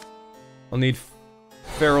 I'll need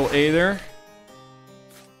Feral Aether.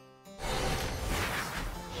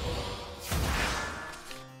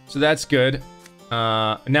 So that's good.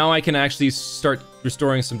 Now I can actually start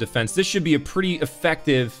restoring some defense. This should be a pretty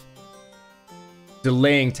effective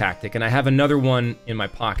delaying tactic, and I have another one in my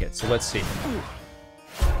pocket, so let's see.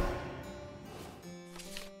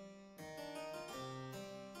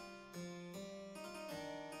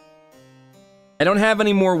 I don't have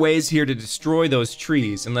any more ways here to destroy those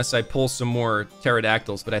trees unless I pull some more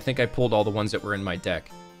pterodactyls, but I think I pulled all the ones that were in my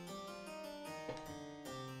deck.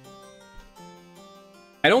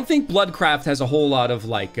 I don't think Bloodcraft has a whole lot of,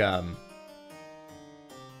 like,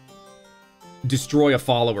 destroy a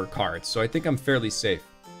follower cards, so I think I'm fairly safe.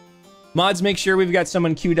 Mods, make sure we've got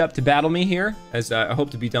someone queued up to battle me here, as I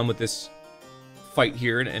hope to be done with this fight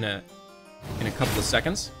here in a couple of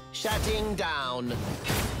seconds. Shutting down.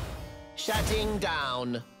 Shutting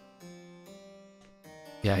down.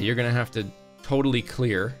 Yeah, you're gonna have to totally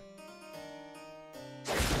clear.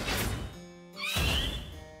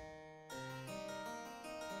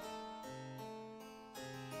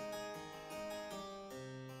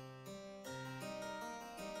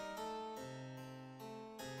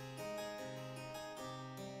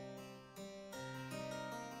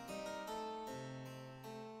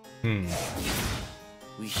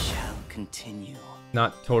 We shall continue.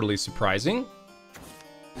 Not totally surprising.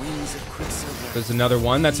 Wings of Quicksilver. There's another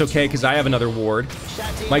one. That's okay, because I have another ward.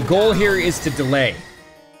 My goal here is to delay.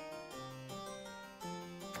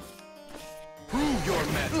 Prove your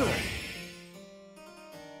mettle.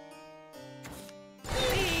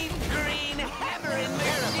 Green hammer in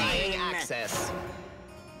verifying access.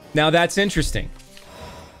 Now that's interesting.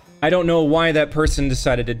 I don't know why that person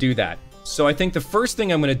decided to do that. So I think the first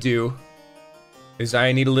thing I'm going to do is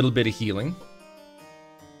I need a little bit of healing.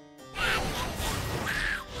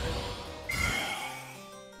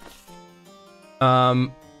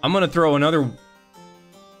 I'm going to throw another...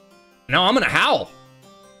 No, I'm going to howl.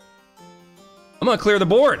 I'm going to clear the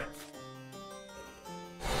board.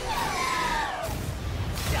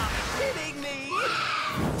 Stop kidding me.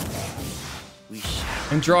 We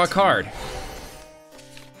shall And draw a card.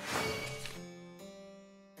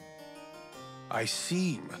 I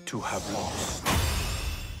seem to have lost.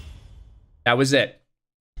 That was it.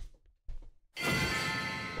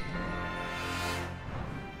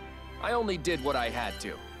 I only did what I had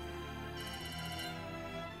to.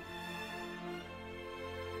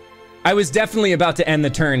 I was definitely about to end the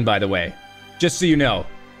turn, by the way. Just so you know.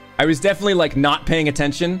 I was definitely, like, not paying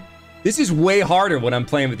attention. This is way harder when I'm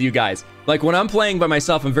playing with you guys. Like, when I'm playing by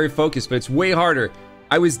myself, I'm very focused, but it's way harder.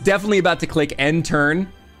 I was definitely about to click end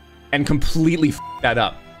turn and completely f that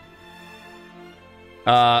up.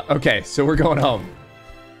 Okay, so we're going home.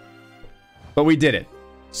 But we did it.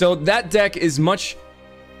 So that deck is much...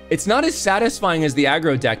 It's not as satisfying as the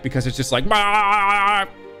aggro deck because it's just like...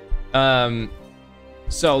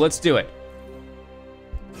 So let's do it.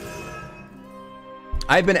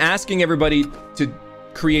 I've been asking everybody to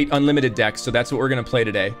create unlimited decks, so that's what we're going to play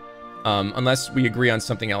today. Unless we agree on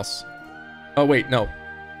something else. Oh, wait, no.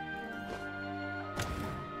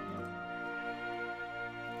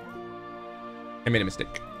 I made a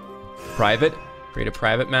mistake. Private. Create a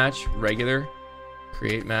private match. Regular.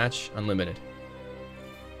 Create match. Unlimited.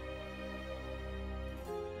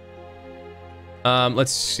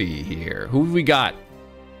 Let's see here. Who have we got?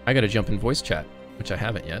 I gotta jump in voice chat, which I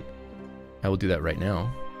haven't yet. I will do that right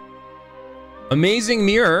now. Amazing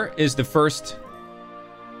Mirror is the first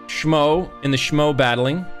schmo in the schmo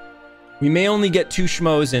battling. We may only get 2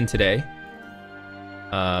 schmoes in today.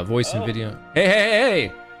 Voice and video. Hey, hey, hey,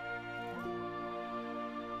 hey!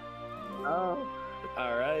 Oh,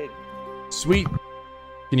 alright. Sweet.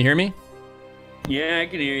 Can you hear me? Yeah, I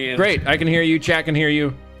can hear you. Great, I can hear you, chat can hear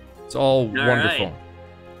you. It's all wonderful. Right.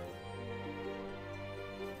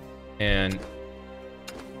 And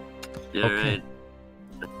okay.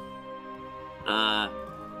 Alright.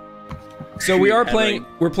 So we are playing,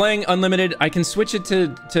 we're playing unlimited. I can switch it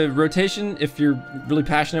to rotation if you're really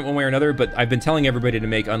passionate one way or another, but I've been telling everybody to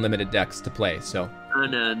make unlimited decks to play, so.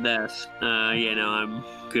 That's, yeah, no, I'm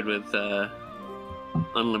good with,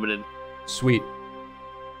 unlimited. Sweet.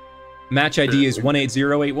 Match ID is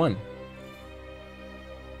 18081.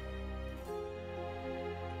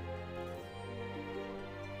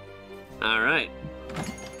 Alright.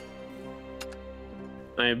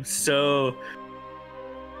 I'm so...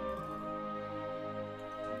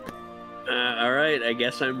 alright, I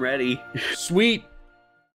guess I'm ready. Sweet.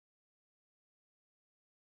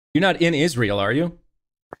 You're not in Israel, are you?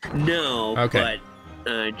 No, okay.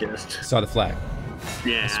 But I just... Saw the flag.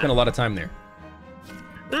 Yeah. I spent a lot of time there.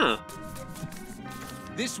 Oh.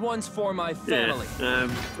 This one's for my family. Yeah,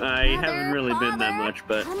 I haven't really been that much,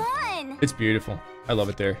 but... Come on! It's beautiful. I love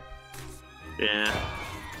it there. Yeah.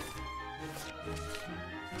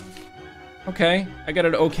 Okay, I got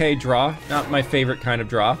an okay draw. Not my favorite kind of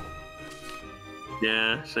draw.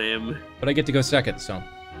 Yeah, same. But I get to go second, so.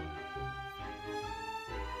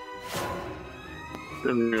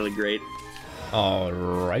 I'm really great. All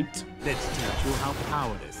right. Let's teach you how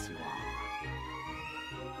powerless you are.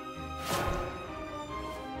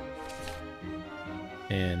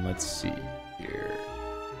 And let's see here.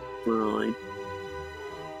 Right.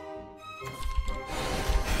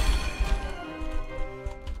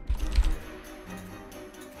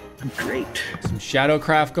 Great. Some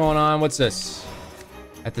Shadowcraft going on. What's this?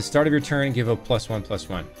 At the start of your turn, give a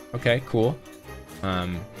 +1/+1. Okay, cool.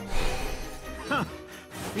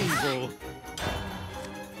 Feeble.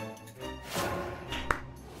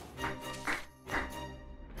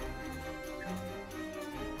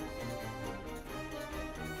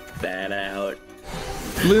 that out.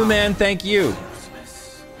 Blue Man, thank you.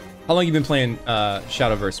 How long you been playing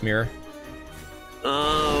Shadowverse, Mirror?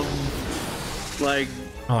 Like...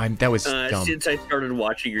 Oh, that was dumb. Since I started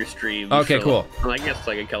watching your stream. Okay, so, cool. I guess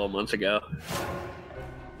like a couple months ago.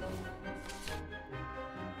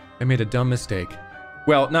 I made a dumb mistake.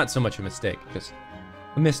 Well, not so much a mistake, just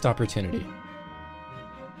a missed opportunity.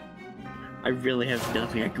 I really have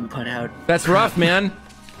nothing I can put out. That's rough, man.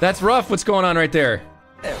 That's rough. What's going on right there?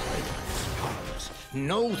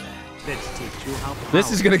 Know that. Let's teach you how.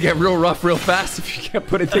 This is gonna get real rough real fast if you can't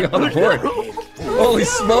put anything on the board. Holy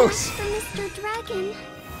smokes! Mr. Dragon.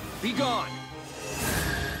 Be gone.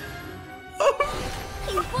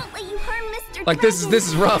 He won't let you harm Mr. Like this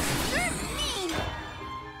is rough.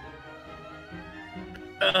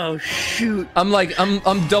 Oh shoot!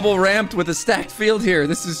 I'm double ramped with a stacked field here.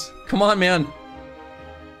 This is, come on, man.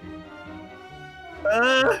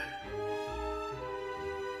 Let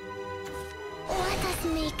us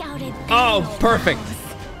make out a Oh, perfect.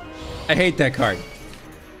 I hate that card.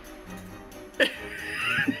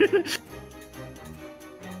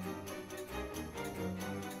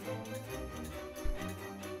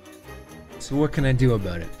 So what can I do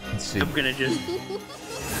about it? Let's see. I'm gonna just.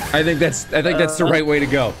 I think that's the right way to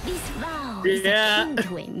go. Yeah.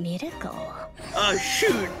 into a miracle. Oh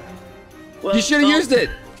shoot! Well, You should have used it.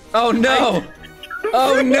 Oh no.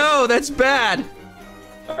 Oh no, that's bad.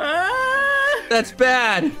 That's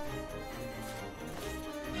bad.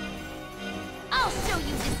 I'll show you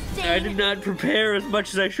disdain. I did not prepare as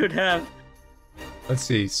much as I should have. Let's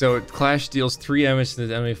see. So Clash deals 3 damage to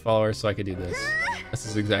the enemy follower, so I could do this. This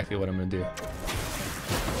is exactly what I'm gonna do.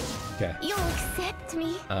 Okay. You'll accept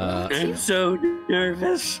me. I'm so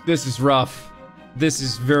nervous. This is rough. This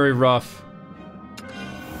is very rough.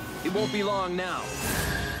 It won't be long now.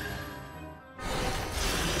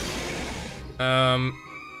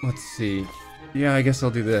 Let's see. Yeah, I guess I'll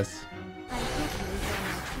do this.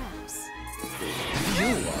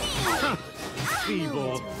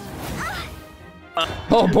 Feeble.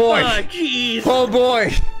 Oh boy! Jeez! Oh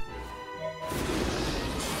boy!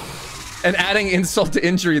 And adding insult to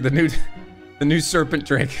injury, the new serpent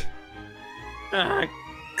drink. Ah,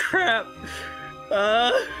 crap.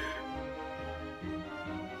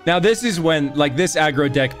 Now this is when, like, this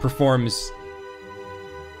aggro deck performs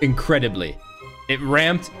incredibly. It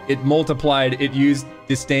ramped, it multiplied, it used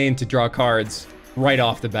disdain to draw cards right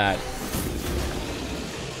off the bat.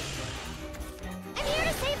 I'm here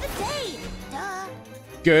to save the day. Duh.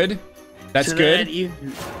 Good. That's So good. that you-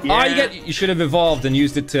 Oh, yeah. you should have evolved and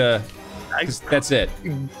used it to. 'Cause that's it.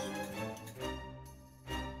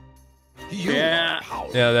 Yeah.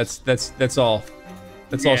 Yeah, that's all.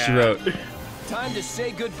 That's all she Yeah. wrote. Time to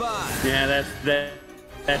say goodbye. Yeah,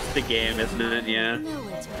 that's the game, isn't it? Yeah.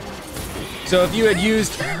 So if you had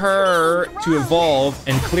used her to evolve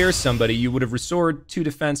and clear somebody, you would have restored 2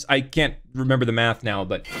 defense. I can't remember the math now,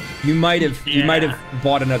 but you might have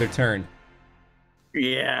bought another turn.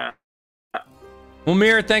 Yeah. Well,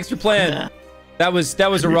 Mir, thanks for playing. That was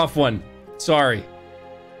a rough one. Sorry.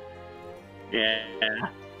 Yeah.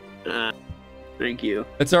 Thank you.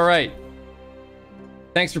 That's all right.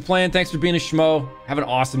 Thanks for playing. Thanks for being a schmo. Have an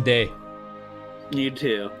awesome day. You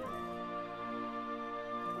too.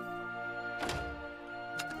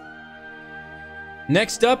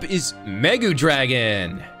 Next up is Megu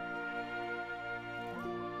Dragon.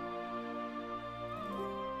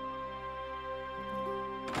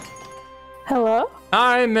 Hello?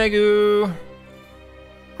 Hi, Megu.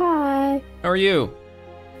 Hi. How are you?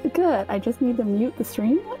 Good. I just need to mute the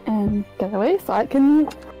stream and get away so I can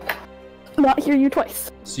not hear you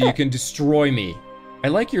twice. So you can destroy me. I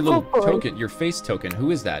like your little Hopefully. token, your face token. Who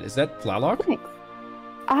is that? Is that Flalock? Thanks.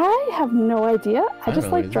 I have no idea. I don't just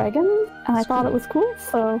know like either. dragons and I thought it was cool,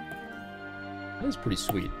 so That is pretty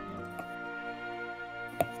sweet.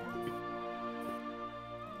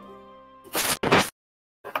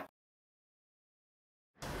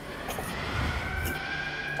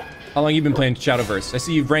 How long you been playing Shadowverse? I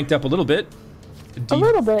see you've ranked up a little bit. a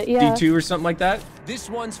little bit, yeah. D2 or something like that? This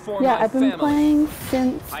one's for Yeah, my I've been family. playing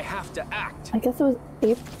since I have to act. I guess it was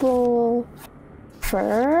April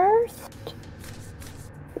 1st.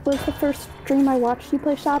 Was the first stream I watched you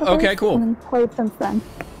play Shadowverse. Okay, cool. And then played since then.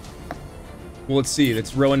 Well, let's see.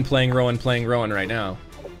 It's Rowen playing Rowen right now.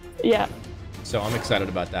 Yeah. So I'm excited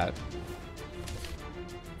about that.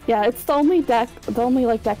 Yeah, it's the only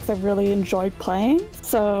like decks I've really enjoyed playing,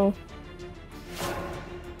 so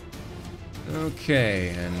Okay,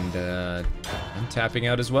 and I'm tapping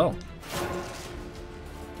out as well.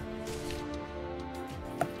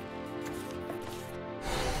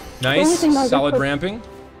 only Nice, thing I would solid put- ramping.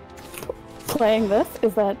 playing this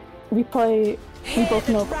is that we both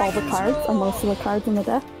know all the cards, or most of the cards in the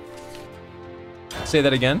deck. Say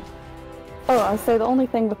that again? Oh, I would say the only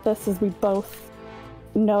thing with this is we both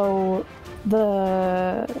know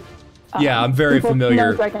the... yeah, I'm very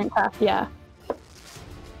familiar. Dragoncraft, yeah.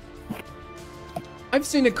 I've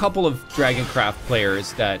seen a couple of Dragoncraft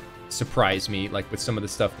players that surprise me, like with some of the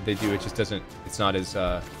stuff that they do. It just doesn't, it's not as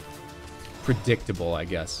predictable, I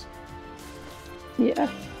guess. Yeah.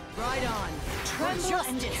 Right on. Tremble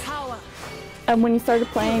and cower. And when you started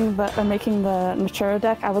playing making the Natura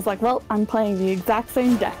deck, I was like, well, I'm playing the exact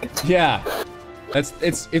same deck. Yeah.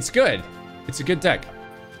 It's good. It's a good deck.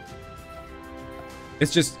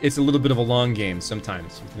 It's a little bit of a long game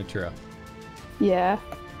sometimes with Natura. Yeah.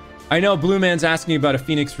 I know Blue Man's asking about a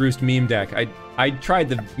Phoenix Roost meme deck. I tried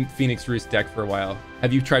the Phoenix Roost deck for a while.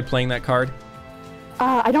 Have you tried playing that card?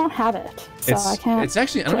 I don't have it, so I can't. It's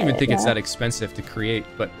actually, I don't even think it's that expensive to create,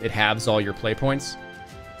 but it halves all your play points.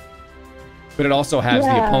 But it also has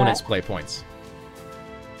the opponent's play points.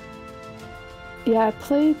 Yeah, I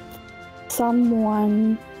played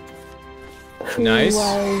someone who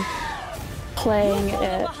was playing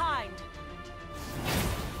it.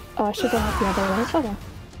 Oh, I should go with the other way. Okay.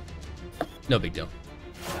 No big deal.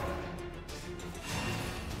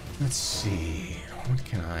 Let's see. What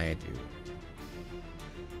can I do?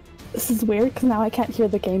 This is weird because now I can't hear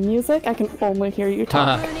the game music. I can only hear you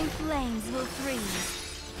talk. Burning flames will freeze.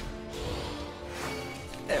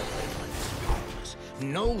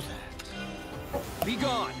 Know that. Be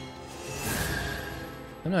gone.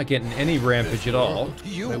 I'm not getting any rampage at all.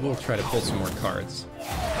 I will try to pull some more cards.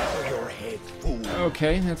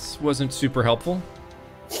 Okay, that wasn't super helpful.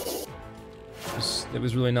 It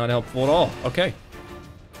was really not helpful at all. Okay.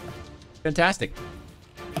 Fantastic.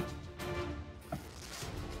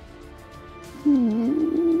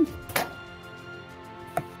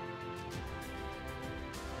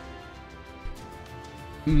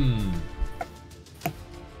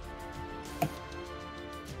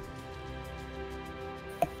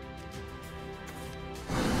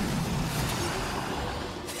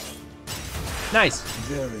 Nice.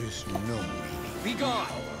 There is no Be gone.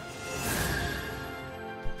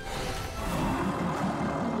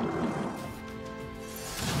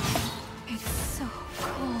 It's so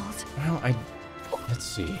cold. Well, let's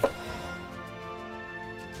see.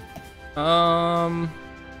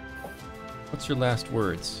 What's your last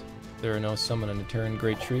words? There are no summon on a Terran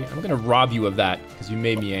Great Tree. I'm gonna rob you of that because you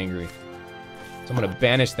made me angry. So I'm gonna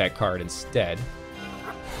banish that card instead.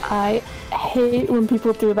 I hate when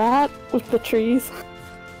people do that with the trees.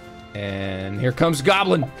 And here comes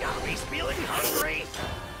Goblin. He's feeling hungry.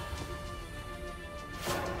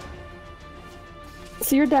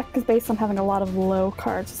 So your deck is based on having a lot of low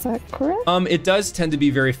cards, is that correct? It does tend to be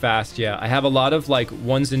very fast, yeah. I have a lot of like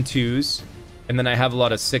 1s and 2s, and then I have a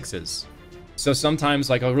lot of 6s. So sometimes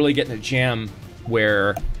like I'll really get in a jam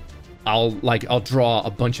where I'll draw a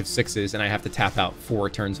bunch of 6s and I have to tap out 4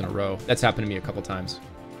 turns in a row. That's happened to me a couple times.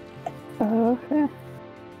 Okay.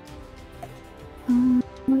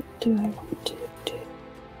 What do I want to do?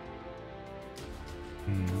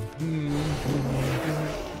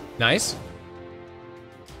 Nice.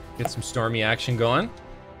 Get some stormy action going.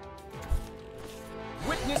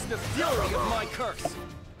 Witness the fury of my curse.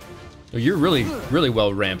 Oh, you're really, really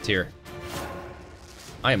well ramped here.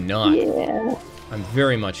 I am not. Yeah. I'm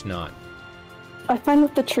very much not. I find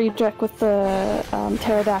with the tree deck with the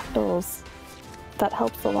pterodactyls, that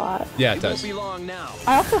helps a lot. Yeah, it does.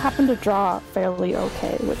 I also happen to draw fairly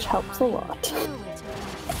okay, which helps a lot.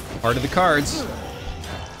 Part of the cards.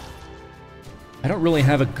 I don't really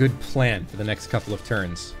have a good plan for the next couple of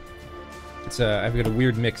turns. I've got a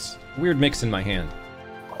weird mix in my hand.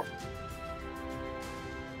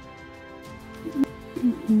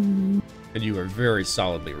 And you are very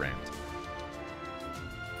solidly ramped.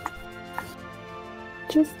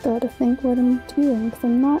 Just gotta think what I'm doing, because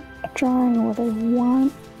I'm not drawing what I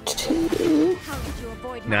want to.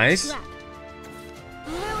 Nice.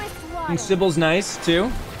 And Sybil's nice,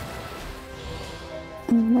 too.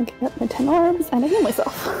 And then I get my 10 orbs, and I heal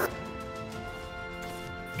myself.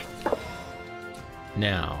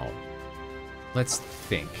 Now, let's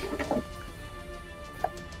think.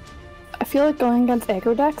 I feel like going against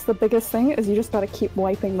aggro decks, the biggest thing is you just gotta keep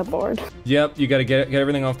wiping the board. Yep, you gotta get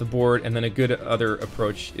everything off the board, and then a good other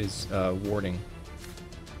approach is warding.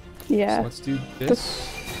 Yeah. So let's do this.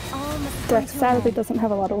 Deck sadly doesn't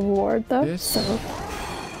have a lot of ward though, This. so.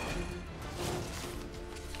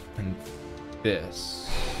 And this.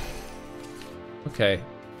 Okay.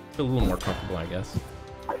 Feel a little more comfortable, I guess.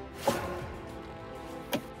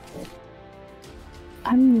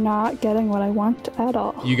 I'm not getting what I want at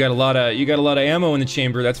all. You got a lot of ammo in the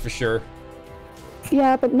chamber, that's for sure.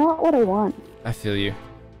 Yeah, but not what I want. I feel you.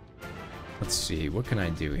 Let's see, what can I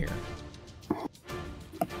do here?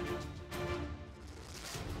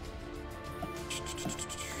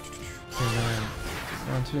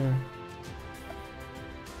 Down to.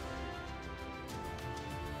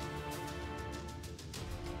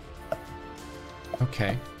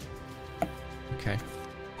 Okay. Okay.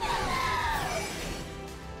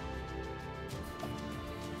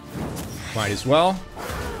 Might as well.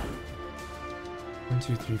 1,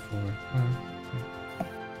 2, 3, 4.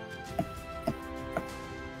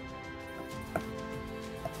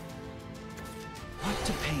 What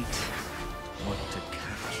to paint? What to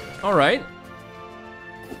capture? All right.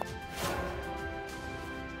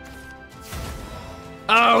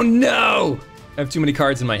 Oh no! I have too many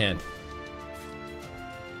cards in my hand.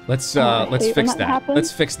 Let's fix that.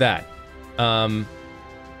 Let's fix that.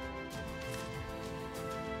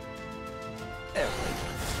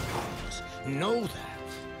 Know that.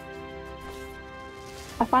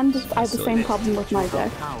 I find this, I have the same problem with my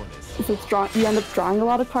deck. Is it's you end up drawing a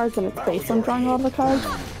lot of cards, and it's based on drawing a lot of the cards.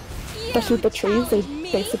 Especially with the trees, they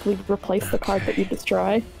basically replace the card that you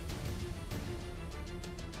destroy.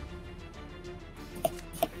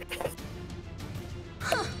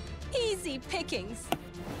 Huh, easy pickings.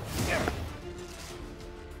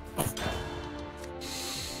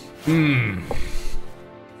 Hmm.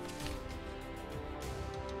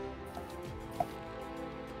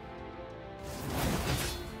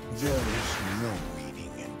 There is no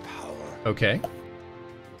meaning in power. Okay.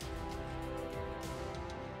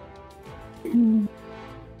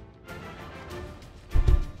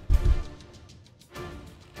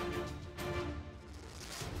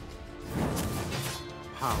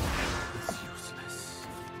 Power is useless.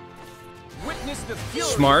 Witness the fury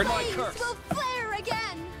Smart. of my curse. Will flare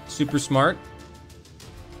again. Super smart.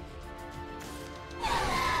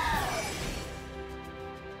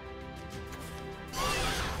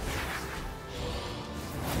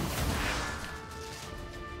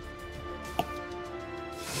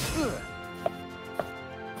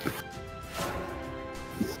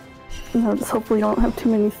 No, just hopefully you don't have too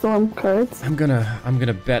many storm cards. I'm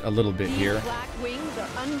gonna bet a little bit here. Black wings are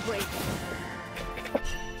unbreakable.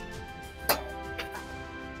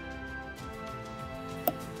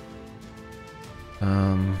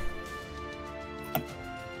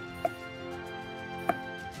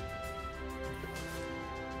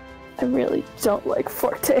 I really don't like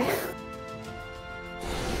Forte.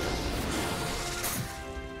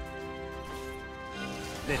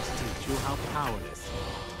 Let's teach you how powerless.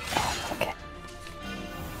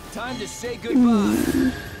 Time to say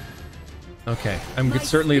goodbye. Okay, I'm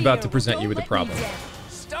certainly about to present you with a problem.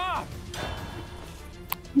 Stop.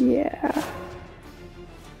 Yeah.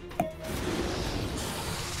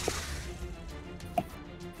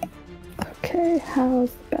 Okay,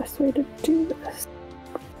 how's the best way to do this?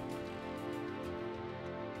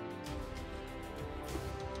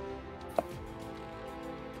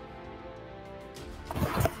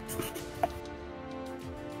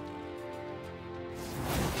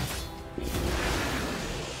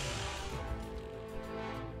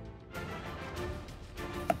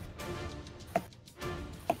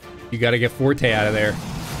 You gotta get Forte out of there.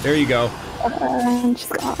 There you go. And she's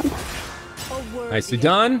gone. Nicely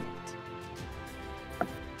done.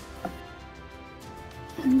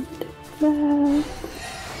 And that.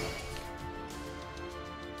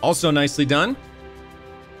 Also nicely done.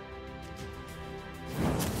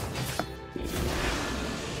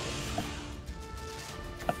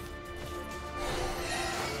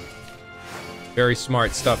 Very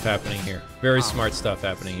smart stuff happening here. Very smart stuff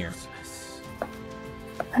happening here.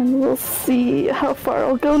 And we'll see how far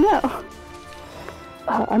I'll go now.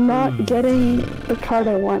 I'm not getting the card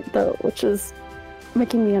I want though, which is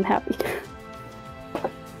making me unhappy.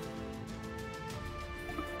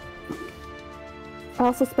 I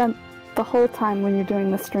also spent the whole time when you're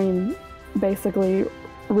doing the stream basically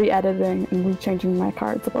re-editing and re-changing my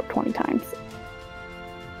cards about 20 times.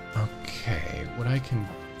 Okay, what I can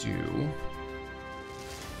do...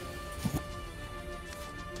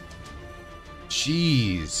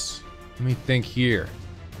 Jeez. Let me think here.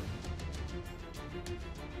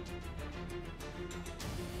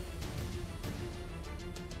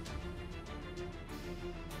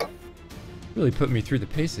 Really put me through the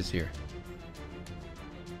paces here.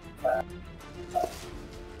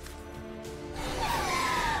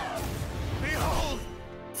 Behold!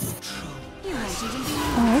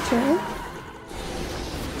 Okay.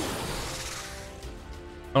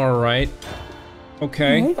 All right.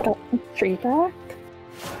 Okay. Got the tree back.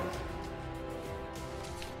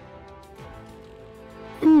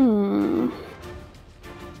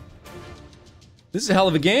 This is a hell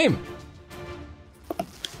of a game.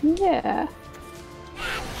 Yeah.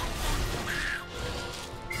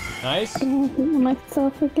 Nice. Heal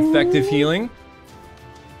myself again. Effective healing.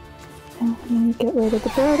 And then get rid of the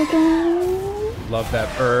bird again. Love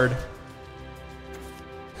that bird.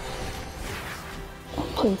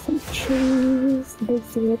 Play some trees. There's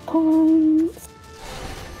 0 points.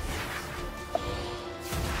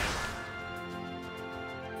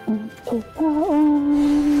 And take that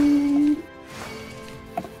one.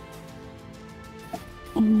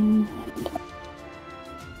 And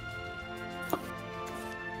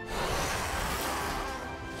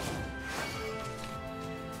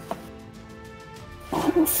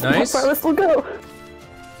nice. How far this will go.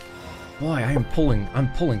 Boy, I'm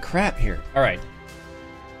pulling crap here. All right.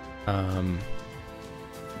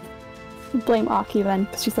 Blame Aki then,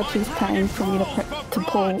 because she said she was paying for me to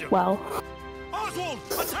pull well.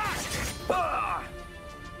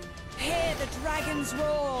 Hear the dragons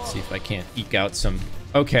roar. See if I can't eke out some.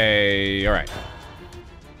 Okay, all right.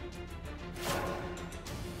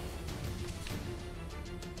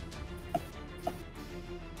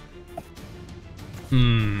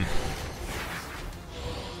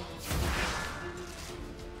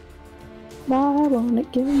 Why won't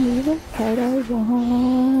it give me the card I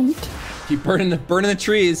want? Keep burning the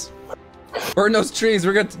trees. Burn those trees.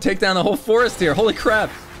 We're gonna take down the whole forest here. Holy crap.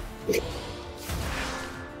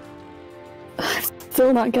 I'm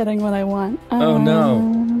still not getting what I want. Oh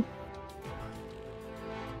no.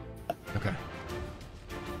 Okay.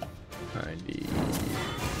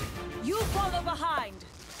 You follow behind.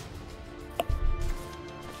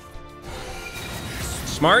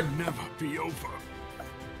 Smart. Never be over.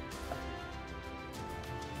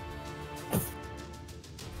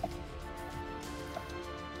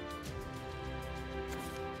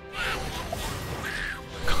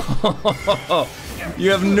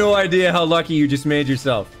 You have no idea how lucky you just made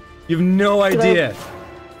yourself. You have no idea.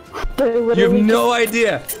 You have no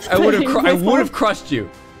idea. I would have crushed you.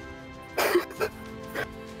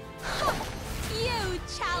 You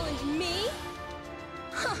challenge me?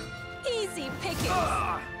 Huh, easy picking.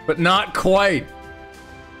 But not quite.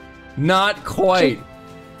 Not quite.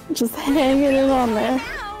 Just hanging it on there.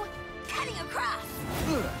 Cutting across.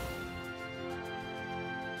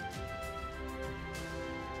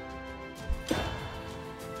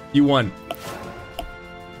 You won.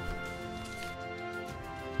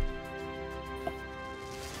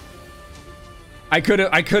 I could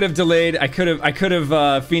have delayed. I could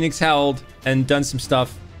have Phoenix Howled and done some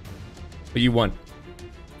stuff, but you won.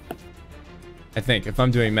 I think, if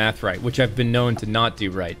I'm doing math right, which I've been known to not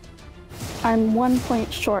do right. I'm 1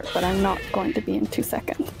 point short, but I'm not going to be in 2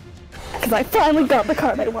 seconds. Because I finally got the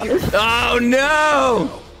card I wanted. Oh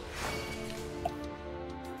no!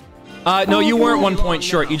 No, you weren't 1 point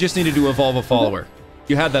short. You just needed to evolve a follower.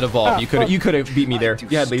 You had that evolve. You could have beat me there.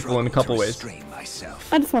 You had lethal in a couple ways.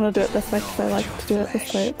 I just want to do it this way because I like to do it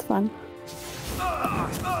this way. It's fun.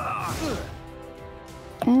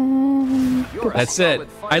 And that's it.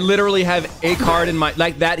 I literally have a card in my...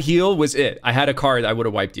 Like, that heal was it. I had a card. I would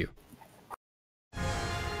have wiped you.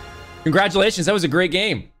 Congratulations. That was a great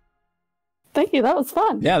game. Thank you. That was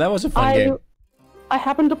fun. Yeah, that was a fun game. I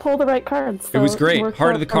happened to pull the right cards. So it was great.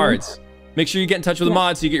 Heart of the cards. Make sure you get in touch with the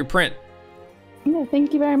mod so you get your print. Yeah,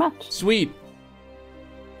 thank you very much. Sweet.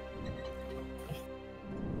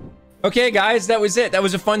 Okay, guys, that was it. That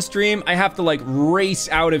was a fun stream. I have to, like, race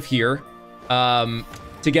out of here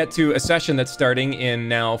to get to a session that's starting in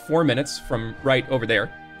now 4 minutes from right over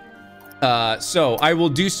there. So I will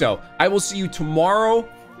do so. I will see you tomorrow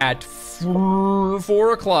at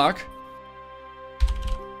 4 o'clock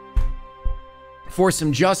for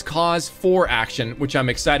some Just Cause 4 action, which I'm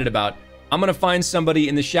excited about. I'm gonna find somebody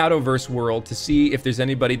in the Shadowverse world to see if there's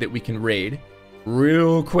anybody that we can raid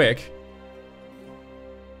real quick.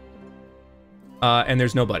 And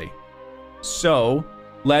there's nobody. So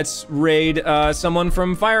let's raid someone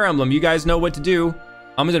from Fire Emblem. You guys know what to do.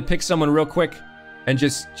 I'm gonna pick someone real quick and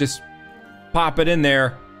just pop it in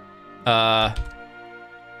there.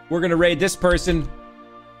 We're gonna raid this person.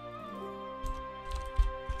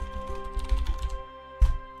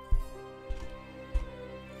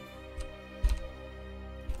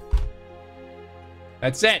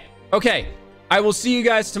 That's it. Okay. I will see you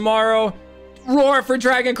guys tomorrow. Roar for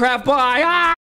Dragoncraft. Bye. Ah!